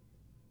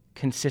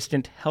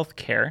consistent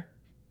healthcare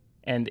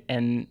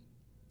and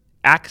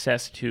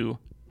access to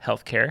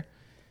healthcare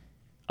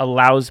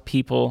allows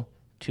people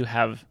to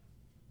have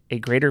a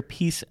greater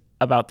peace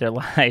about their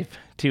life,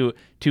 to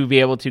be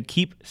able to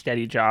keep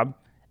steady job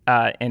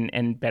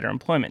and better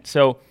employment.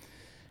 So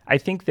I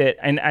think that,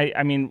 and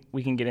I mean,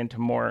 we can get into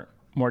more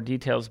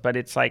details, but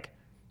it's like,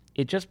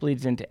 it just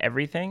bleeds into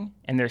everything.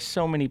 And there's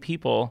so many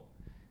people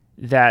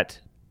that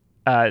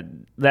the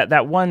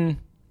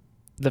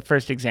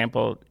first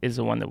example is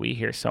the one that we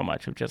hear so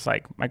much of, just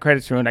like, my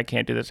credit's ruined, I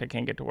can't do this, I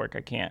can't get to work,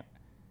 I can't.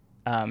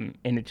 And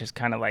it just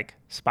kind of like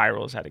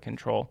spirals out of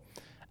control.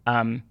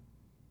 And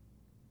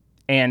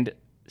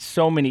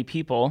so many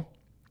people,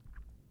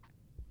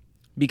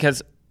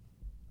 because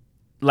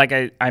like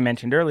I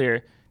mentioned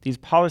earlier, these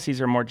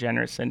policies are more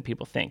generous than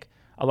people think.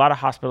 A lot of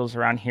hospitals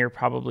around here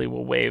probably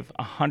will waive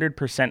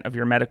 100% of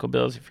your medical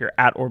bills if you're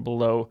at or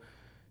below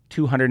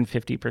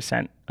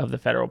 250% of the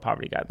federal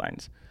poverty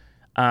guidelines.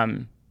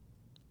 And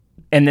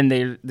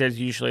then there's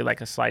usually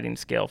like a sliding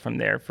scale from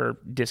there for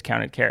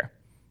discounted care.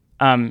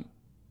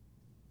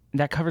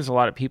 That covers a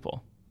lot of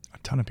people. A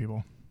ton of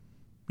people.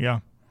 Yeah.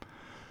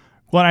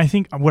 Well, and I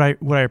think what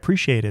I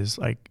appreciate is,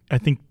 like, I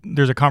think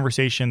there's a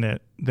conversation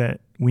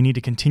that we need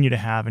to continue to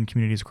have in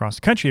communities across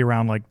the country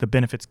around like the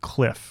benefits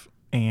cliff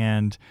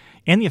and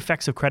the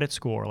effects of credit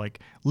score. Like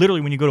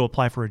literally when you go to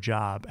apply for a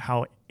job,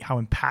 how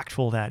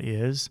impactful that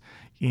is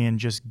in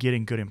just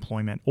getting good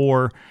employment.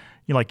 Or,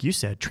 like you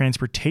said,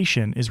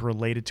 transportation is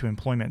related to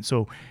employment.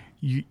 So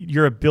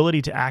your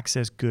ability to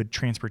access good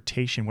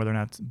transportation, whether or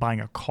not it's buying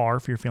a car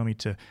for your family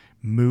to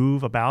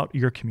move about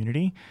your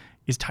community,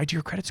 is tied to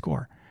your credit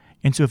score.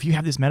 And so if you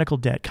have this medical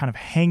debt kind of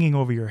hanging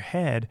over your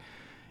head,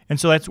 and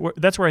so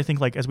that's where I think,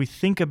 like, as we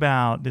think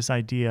about this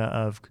idea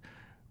of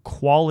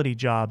quality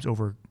jobs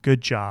over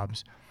good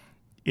jobs,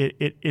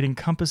 it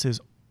encompasses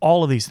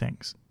all of these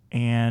things.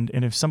 And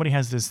if somebody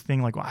has this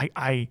thing like, well,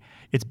 I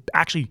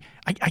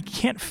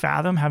can't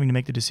fathom having to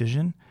make the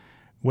decision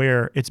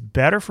where it's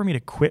better for me to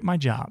quit my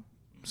job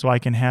so I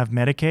can have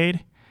Medicaid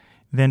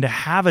than to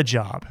have a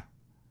job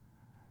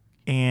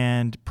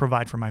and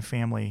provide for my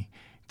family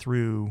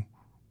through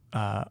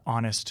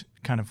honest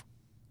kind of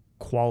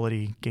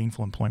quality,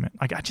 gainful employment.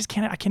 Like I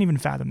can't even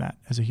fathom that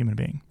as a human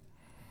being.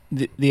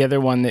 The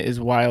other one that is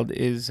wild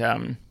is I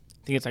think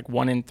it's like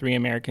 1 in 3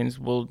 Americans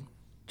will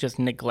just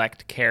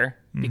neglect care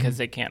because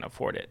they can't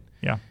afford it.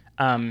 Yeah.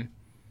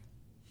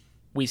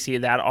 We see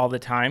that all the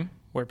time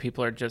where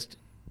people are just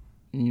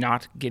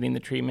not getting the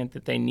treatment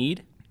that they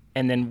need.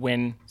 And then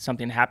when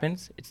something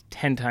happens, it's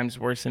 10 times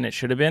worse than it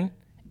should have been.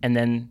 And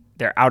then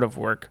they're out of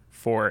work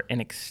for an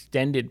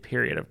extended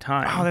period of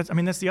time. Oh,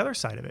 that's the other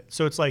side of it.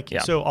 So it's like,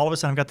 So all of a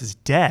sudden I've got this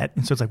debt.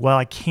 And so it's like, well,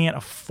 I can't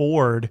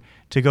afford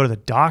to go to the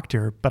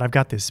doctor, but I've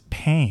got this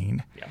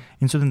pain. Yeah.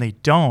 And so then they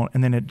don't.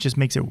 And then it just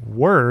makes it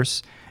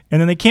worse.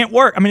 And then they can't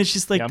work. I mean, it's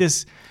just like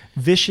this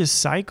vicious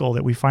cycle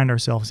that we find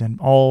ourselves in,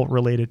 all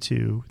related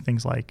to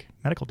things like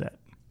medical debt.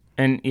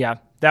 And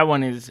that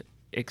one is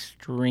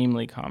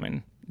extremely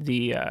common.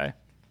 I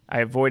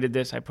avoided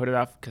this. I put it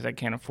off because I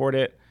can't afford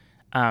it.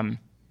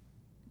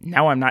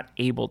 Now I'm not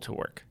able to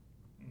work,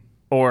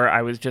 or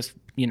I was just,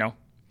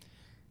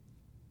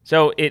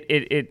 so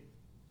it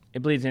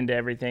bleeds into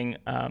everything.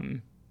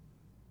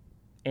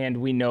 And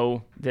we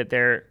know that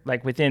they're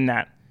like within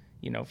that,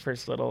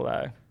 first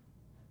little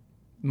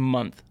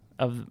month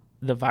of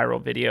the viral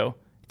video,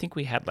 I think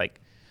we had like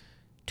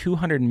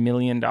 $200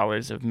 million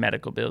of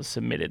medical bills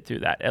submitted through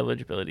that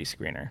eligibility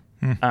screener.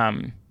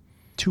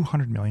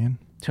 200 million?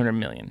 200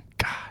 million.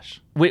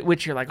 Gosh.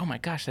 Which you're like, oh my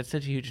gosh, that's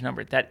such a huge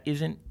number. That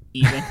isn't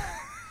even.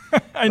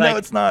 I know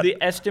it's not. The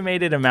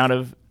estimated amount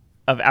of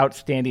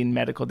outstanding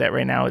medical debt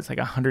right now is like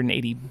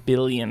 $180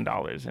 billion in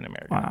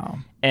America. Wow.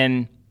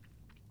 And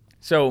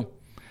so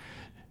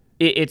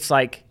it's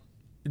like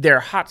there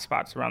are hot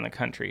spots around the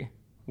country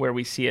where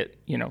we see it,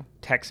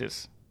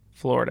 Texas,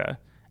 Florida.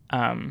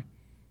 And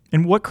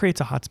what creates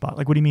a hot spot?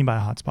 Like, what do you mean by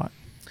a hot spot?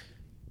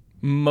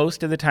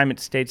 Most of the time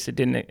it's states that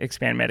didn't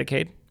expand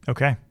Medicaid.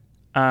 Okay.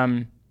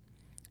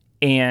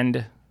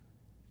 And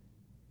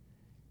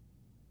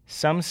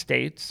some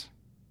states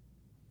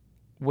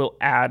will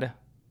add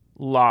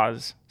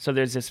laws. So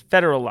there's this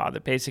federal law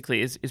that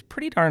basically is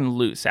pretty darn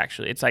loose,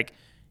 actually. It's like,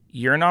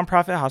 you're a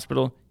nonprofit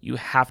hospital. You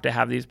have to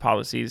have these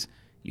policies.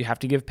 You have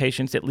to give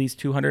patients at least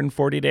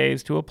 240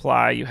 days to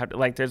apply. You have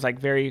to, there's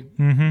very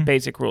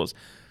basic rules.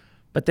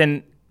 But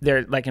then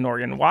they're like in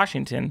Oregon and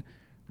Washington,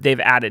 they've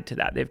added to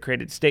that. They've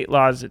created state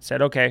laws that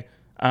said, okay,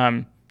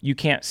 you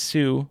can't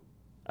sue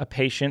a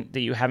patient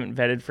that you haven't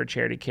vetted for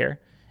charity care.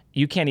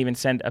 You can't even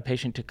send a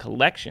patient to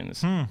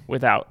collections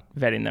without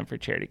vetting them for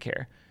charity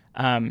care.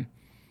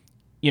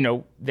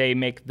 They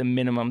make the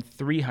minimum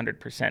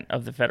 300%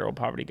 of the federal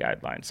poverty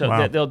guidelines.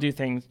 So they'll do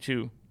things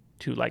to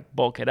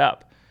bulk it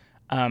up.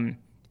 And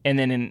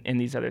then in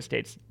these other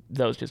states,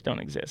 those just don't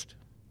exist.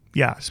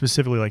 Yeah,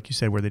 specifically like you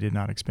said, where they did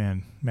not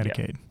expand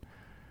Medicaid. Yeah.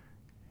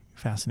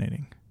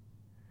 Fascinating.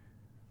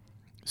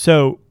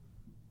 So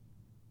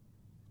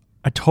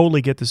I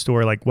totally get the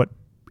story, like what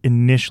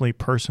initially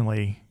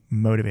personally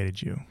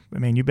motivated you. I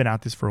mean, you've been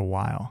at this for a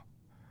while.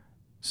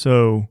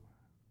 So,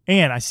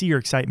 and I see your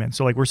excitement.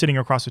 So we're sitting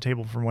across the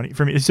table from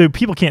me. So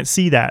people can't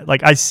see that.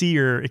 Like I see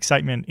your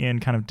excitement in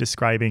kind of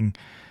describing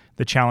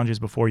the challenges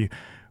before you.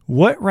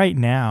 What right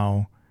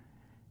now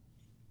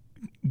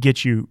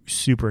gets you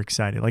super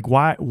excited? Like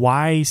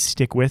why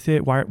stick with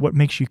it? What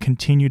makes you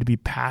continue to be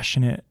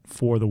passionate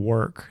for the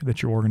work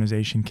that your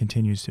organization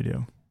continues to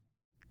do?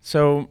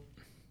 So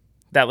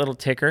that little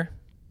ticker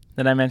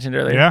that I mentioned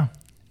earlier,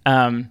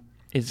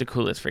 is the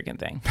coolest freaking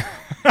thing.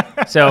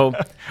 So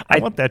I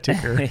want that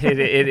ticker.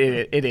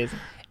 It is.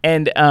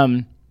 And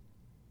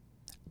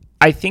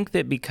I think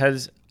that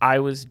because I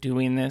was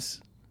doing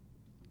this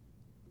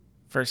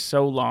for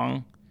so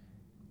long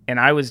and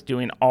I was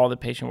doing all the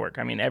patient work.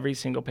 I mean, every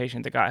single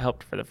patient that got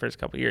helped for the first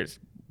couple of years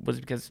was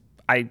because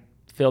I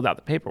filled out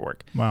the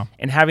paperwork. Wow.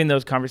 And having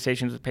those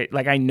conversations with patients,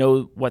 I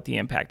know what the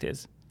impact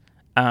is.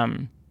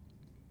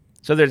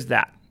 So there's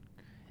that.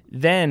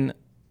 Then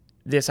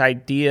this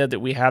idea that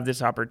we have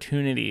this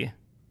opportunity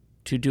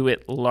to do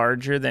it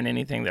larger than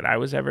anything that I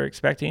was ever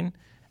expecting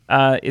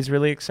is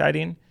really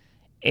exciting.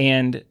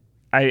 And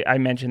I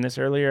mentioned this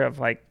earlier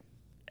of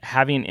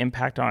having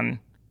impact on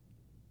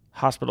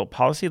hospital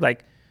policy.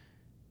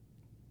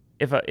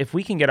 If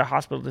we can get a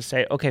hospital to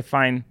say, okay,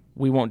 fine,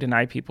 we won't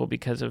deny people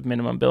because of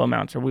minimum bill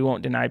amounts, or we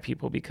won't deny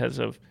people because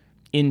of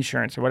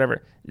insurance or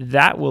whatever.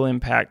 That will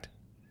impact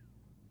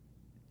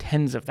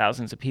tens of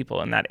thousands of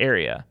people in that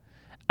area.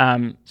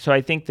 So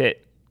I think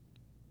that,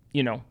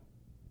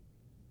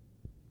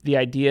 the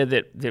idea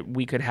that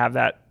we could have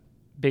that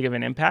big of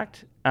an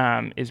impact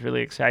is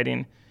really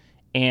exciting.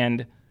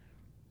 And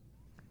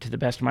to the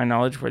best of my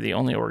knowledge, we're the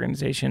only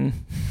organization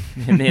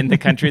in the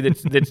country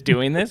that's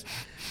doing this.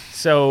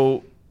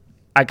 So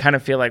I kind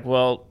of feel like,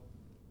 well,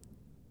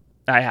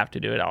 I have to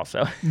do it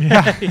also.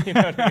 Yeah. You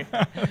know what I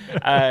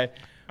mean?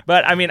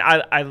 But I mean,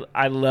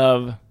 I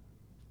love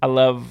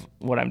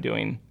what I'm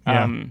doing.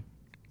 Yeah.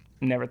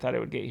 Never thought it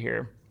would get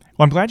here.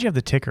 Well, I'm glad you have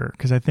the ticker,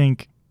 because I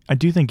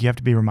do think you have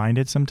to be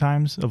reminded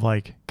sometimes of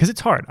because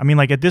it's hard. I mean,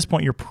 at this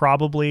point, you're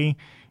probably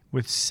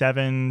with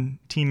 7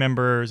 team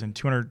members and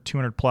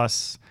 200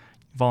 plus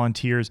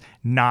volunteers,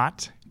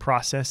 not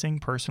processing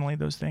personally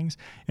those things.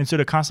 And so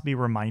to constantly be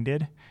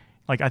reminded,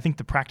 I think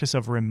the practice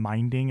of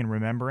reminding and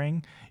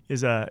remembering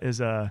is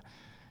an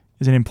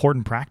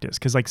important practice,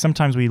 because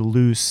sometimes we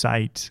lose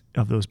sight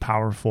of those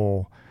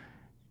powerful,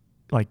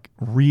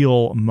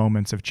 real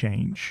moments of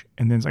change.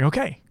 And then it's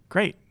okay,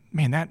 great.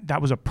 Man,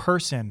 that was a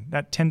person.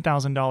 That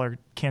 $10,000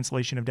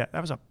 cancellation of debt,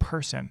 that was a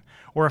person,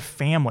 or a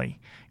family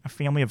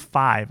of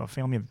 5, a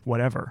family of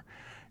whatever.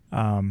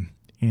 And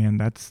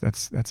that's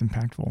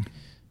impactful.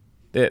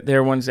 There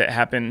are ones that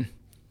happen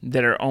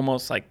that are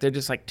almost they're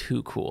just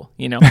too cool,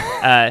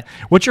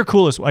 What's your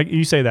coolest?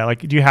 You say that,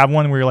 do you have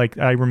one where you're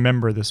I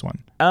remember this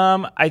one?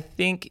 I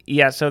think,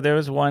 yeah. So there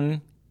was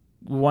one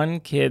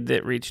kid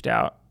that reached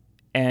out,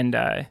 and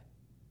I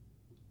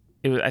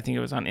think it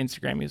was on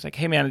Instagram. He was like,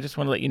 "Hey man, I just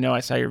want to let you know I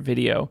saw your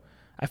video.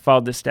 I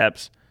followed the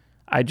steps.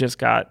 I just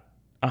got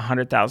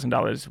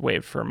 $100,000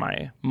 waived for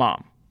my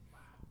mom."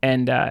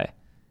 And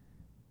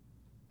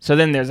so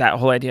then there's that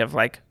whole idea of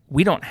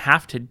we don't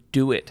have to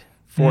do it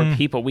for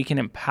people. We can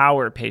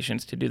empower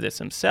patients to do this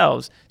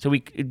themselves. So we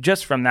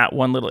just from that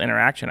one little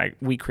interaction,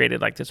 we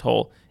created this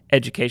whole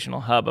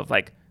educational hub of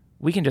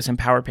we can just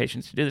empower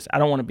patients to do this. I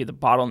don't want to be the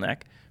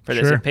bottleneck for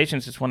this. Sure. If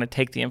patients just want to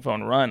take the info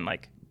and run,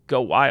 go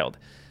wild.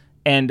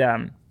 And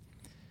so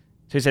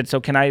he said, "So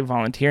can I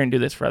volunteer and do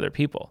this for other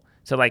people?"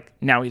 So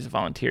now he's a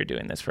volunteer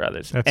doing this for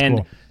others. That's and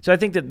cool. So I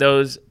think that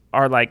those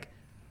are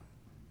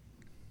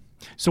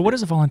So what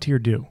does a volunteer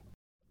do?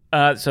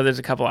 So there's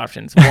a couple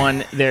options.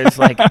 One, there's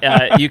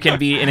you can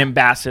be an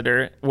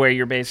ambassador, where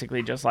you're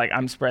basically just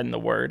I'm spreading the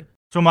word.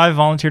 So am I a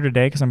volunteer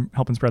today because I'm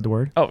helping spread the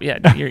word? Oh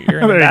yeah, you're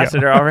an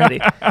ambassador already.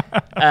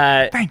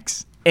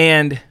 Thanks.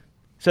 And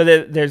so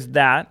there's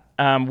that.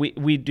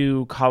 We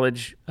do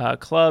college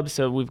clubs.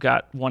 So we've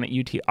got one at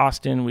UT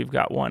Austin. We've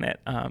got one at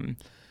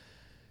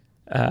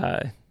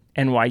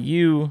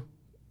NYU,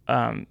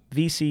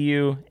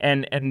 VCU,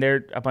 and there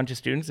are a bunch of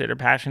students that are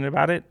passionate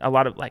about it. A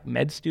lot of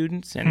med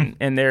students,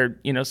 and they're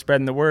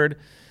spreading the word.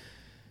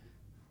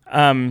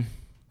 Then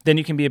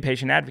you can be a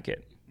patient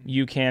advocate.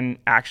 You can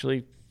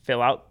actually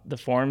fill out the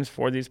forms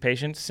for these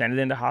patients, send it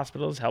into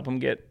hospitals, help them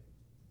get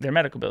their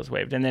medical bills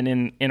waived. And then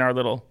in our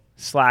little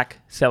Slack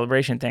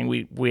celebration thing,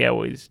 we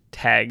always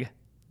tag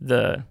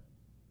the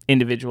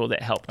individual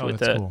that helped with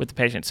the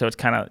patient. So it's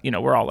kind of,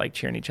 we're all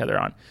cheering each other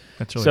on.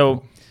 That's really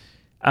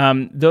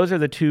cool. Those are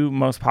the 2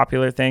 most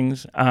popular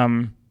things.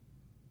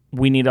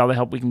 We need all the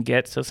help we can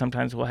get. So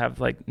sometimes we'll have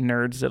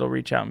nerds that'll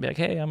reach out and be like,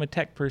 "Hey, I'm a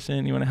tech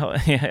person. You want to help?"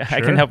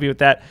 I can help you with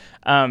that,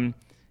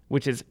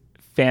 which is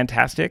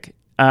fantastic.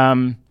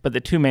 But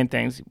the 2 main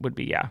things would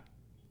be,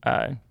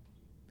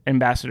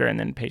 ambassador and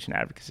then patient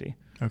advocacy.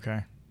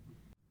 Okay.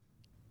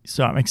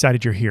 So I'm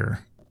excited you're here,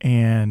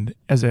 and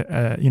as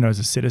a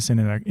citizen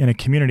in a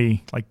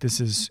community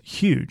this is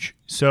huge.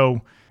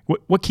 So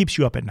what keeps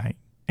you up at night?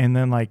 And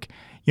then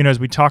as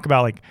we talk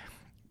about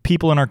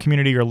people in our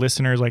community or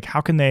listeners,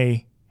 how can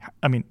they?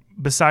 I mean,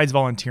 besides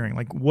volunteering,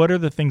 what are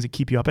the things that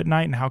keep you up at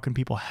night, and how can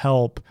people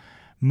help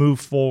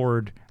move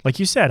forward? Like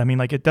you said, I mean,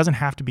 it doesn't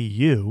have to be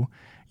your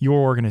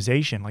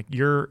organization.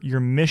 Your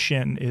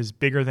mission is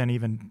bigger than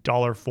even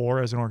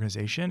 $4 as an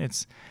organization.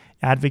 It's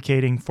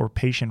advocating for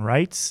patient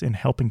rights and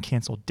helping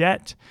cancel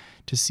debt,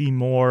 to see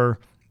more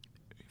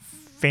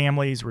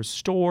families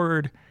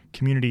restored,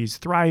 communities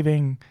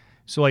thriving.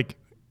 So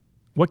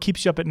what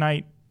keeps you up at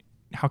night?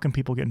 How can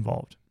people get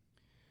involved?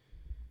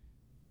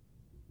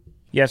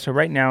 Yeah, so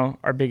right now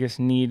our biggest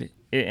need,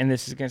 and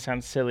this is going to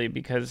sound silly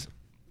because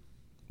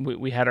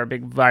we had our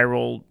big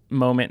viral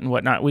moment and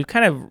whatnot. We've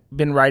kind of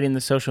been riding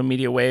the social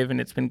media wave, and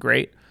it's been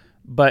great,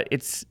 but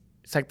it's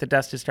the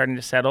dust is starting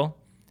to settle.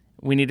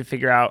 We need to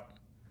figure out,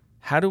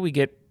 how do we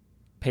get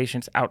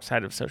patients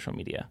outside of social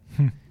media?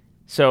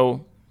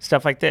 So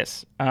stuff like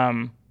this,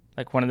 one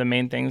of the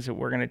main things that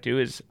we're going to do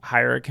is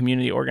hire a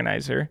community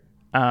organizer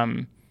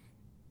in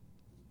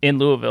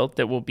Louisville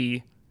that will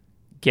be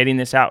getting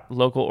this out.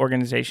 Local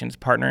organizations,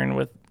 partnering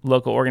with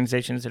local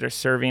organizations that are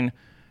serving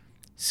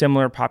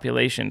similar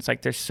populations.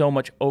 There's so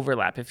much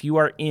overlap. If you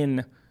are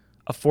in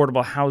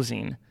affordable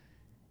housing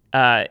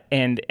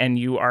and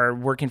you are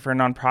working for a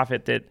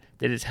nonprofit that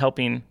is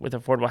helping with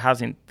affordable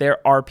housing,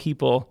 there are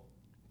people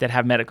that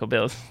have medical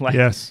bills.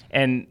 Yes.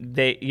 And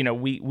they,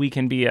 we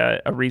can be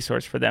a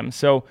resource for them.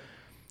 So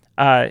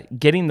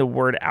getting the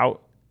word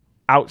out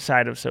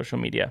outside of social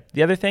media.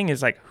 The other thing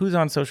is like, who's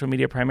on social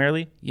media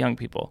primarily? Young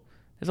people.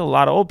 There's a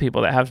lot of old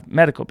people that have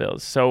medical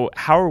bills. So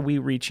how are we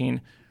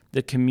reaching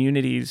the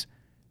communities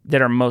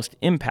that are most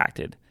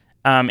impacted?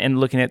 And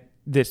looking at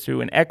this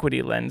through an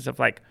equity lens of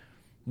like,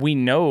 we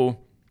know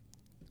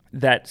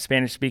that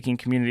Spanish-speaking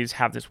communities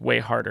have this way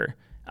harder.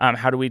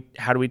 How do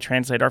we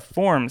translate our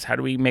forms? How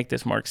do we make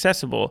this more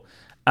accessible?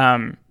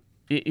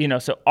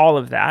 So all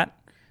of that,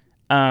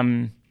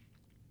 trying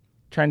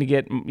to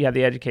get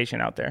the education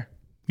out there.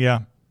 Yeah,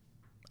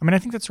 I mean, I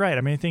think that's right.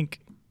 I mean, I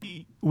think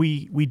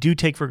we do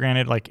take for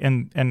granted, like,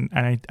 and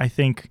I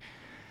think,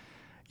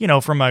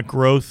 from a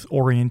growth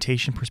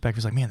orientation perspective,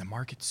 it's like, man, the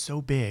market's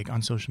so big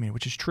on social media,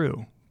 which is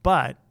true,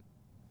 but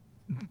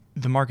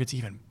the market's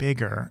even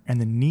bigger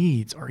and the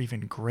needs are even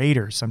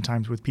greater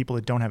sometimes with people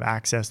that don't have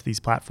access to these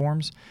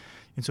platforms.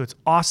 And so it's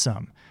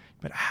awesome.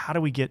 But how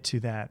do we get to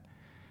that,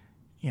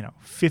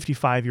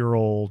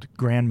 55-year-old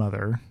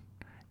grandmother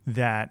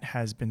that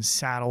has been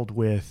saddled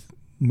with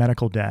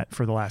medical debt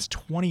for the last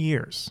 20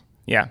 years?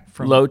 Yeah.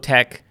 Low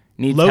tech,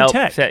 needs low help.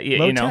 Tech.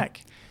 Low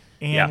tech.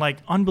 And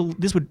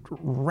this would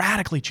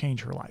radically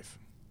change her life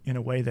in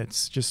a way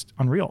that's just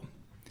unreal.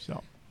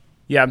 So.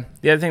 Yeah,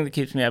 the other thing that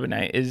keeps me up at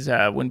night is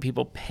when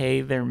people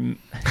pay when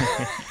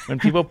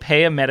people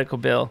pay a medical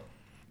bill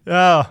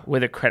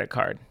with a credit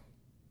card.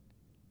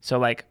 So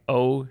like,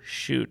 oh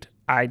shoot,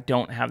 I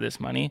don't have this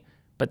money,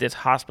 but this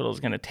hospital is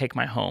going to take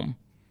my home.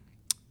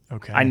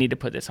 Okay, I need to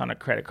put this on a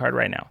credit card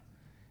right now.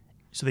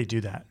 So they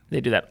do that.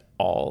 They do that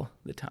all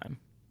the time.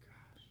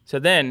 So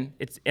then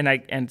it's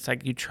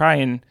like you try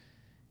and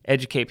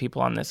educate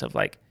people on this of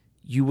like,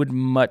 you would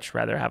much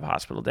rather have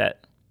hospital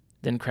debt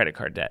than credit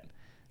card debt.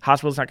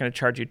 Hospital's not going to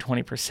charge you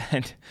 20%.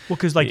 Well,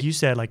 because like you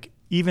said, like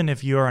even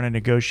if you're on a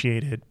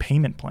negotiated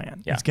payment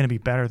plan, it's going to be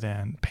better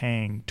than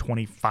paying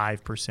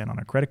 25% on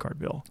a credit card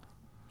bill.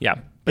 Yeah.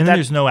 But then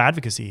there's no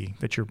advocacy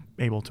that you're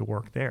able to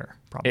work there,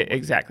 probably.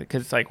 Exactly.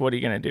 Because it's like, what are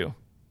you going to do?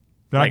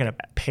 They're not going to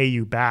pay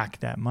you back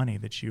that money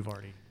that you've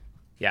already.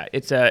 Yeah.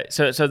 It's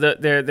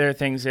there are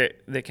things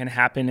that can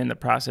happen in the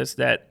process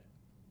and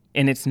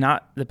it's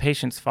not the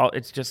patient's fault.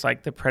 It's just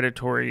like the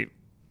predatory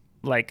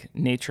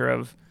nature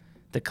of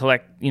the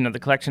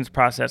collections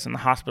process and the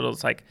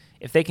hospitals. Like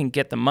if they can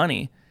get the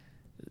money,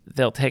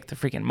 they'll take the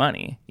freaking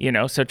money,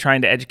 So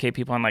trying to educate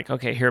people on like,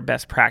 okay, here are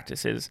best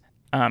practices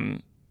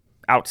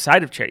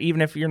outside of charity.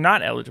 Even if you're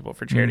not eligible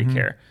for charity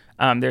care,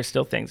 there's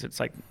still things. It's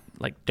like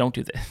don't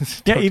do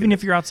this. Even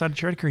if you're outside of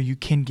charity care, you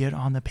can get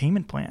on the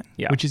payment plan,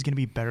 which is going to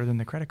be better than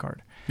the credit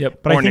card.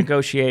 Yep. But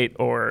negotiate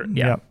or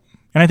Yep.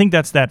 And I think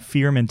that's that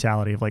fear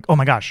mentality of like, oh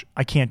my gosh,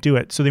 I can't do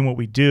it. So then what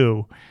we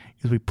do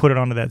is we put it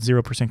onto that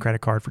 0%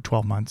 credit card for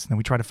 12 months, and then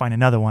we try to find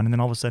another one, and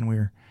then all of a sudden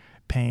we're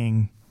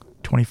paying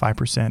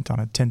 25% on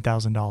a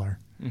 $10,000.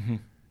 Mm-hmm.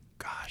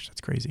 Gosh,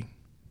 that's crazy.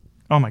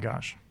 Oh my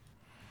gosh.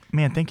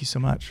 Man, thank you so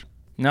much.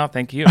 No,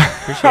 thank you.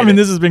 Appreciate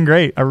this has been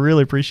great. I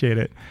really appreciate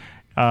it.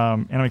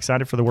 And I'm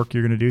excited for the work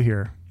you're going to do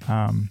here.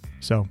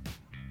 So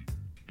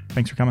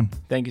thanks for coming.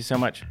 Thank you so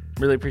much.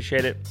 Really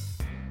appreciate it.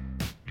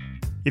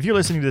 If you're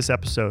listening to this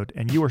episode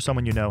and you or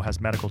someone you know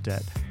has medical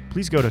debt,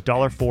 please go to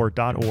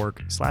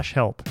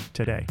 $4.org/help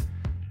today.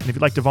 And if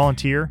you'd like to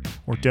volunteer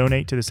or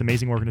donate to this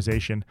amazing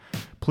organization,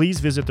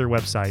 please visit their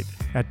website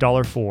at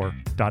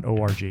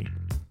 $4.org.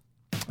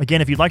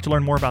 Again, if you'd like to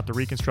learn more about the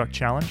Reconstruct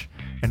Challenge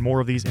and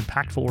more of these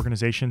impactful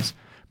organizations,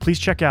 please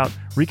check out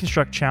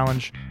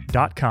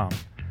reconstructchallenge.com.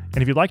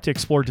 And if you'd like to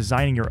explore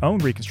designing your own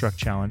Reconstruct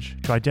Challenge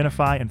to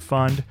identify and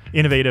fund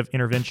innovative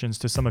interventions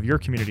to some of your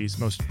community's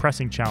most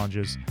pressing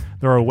challenges,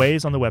 there are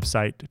ways on the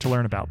website to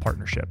learn about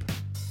partnership.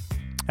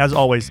 As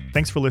always,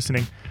 thanks for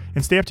listening,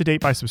 and stay up to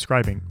date by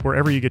subscribing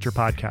wherever you get your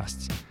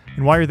podcasts.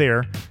 And while you're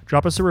there,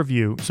 drop us a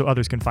review so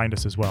others can find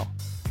us as well.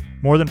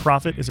 More Than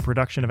Profit is a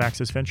production of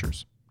Access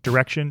Ventures.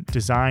 Direction,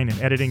 design, and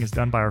editing is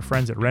done by our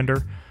friends at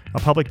Render, a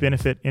public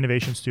benefit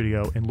innovation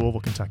studio in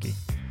Louisville, Kentucky.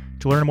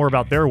 To learn more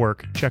about their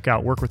work, check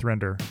out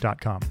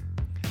workwithrender.com.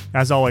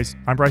 As always,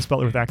 I'm Bryce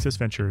Butler with Access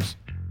Ventures.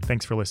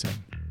 Thanks for listening.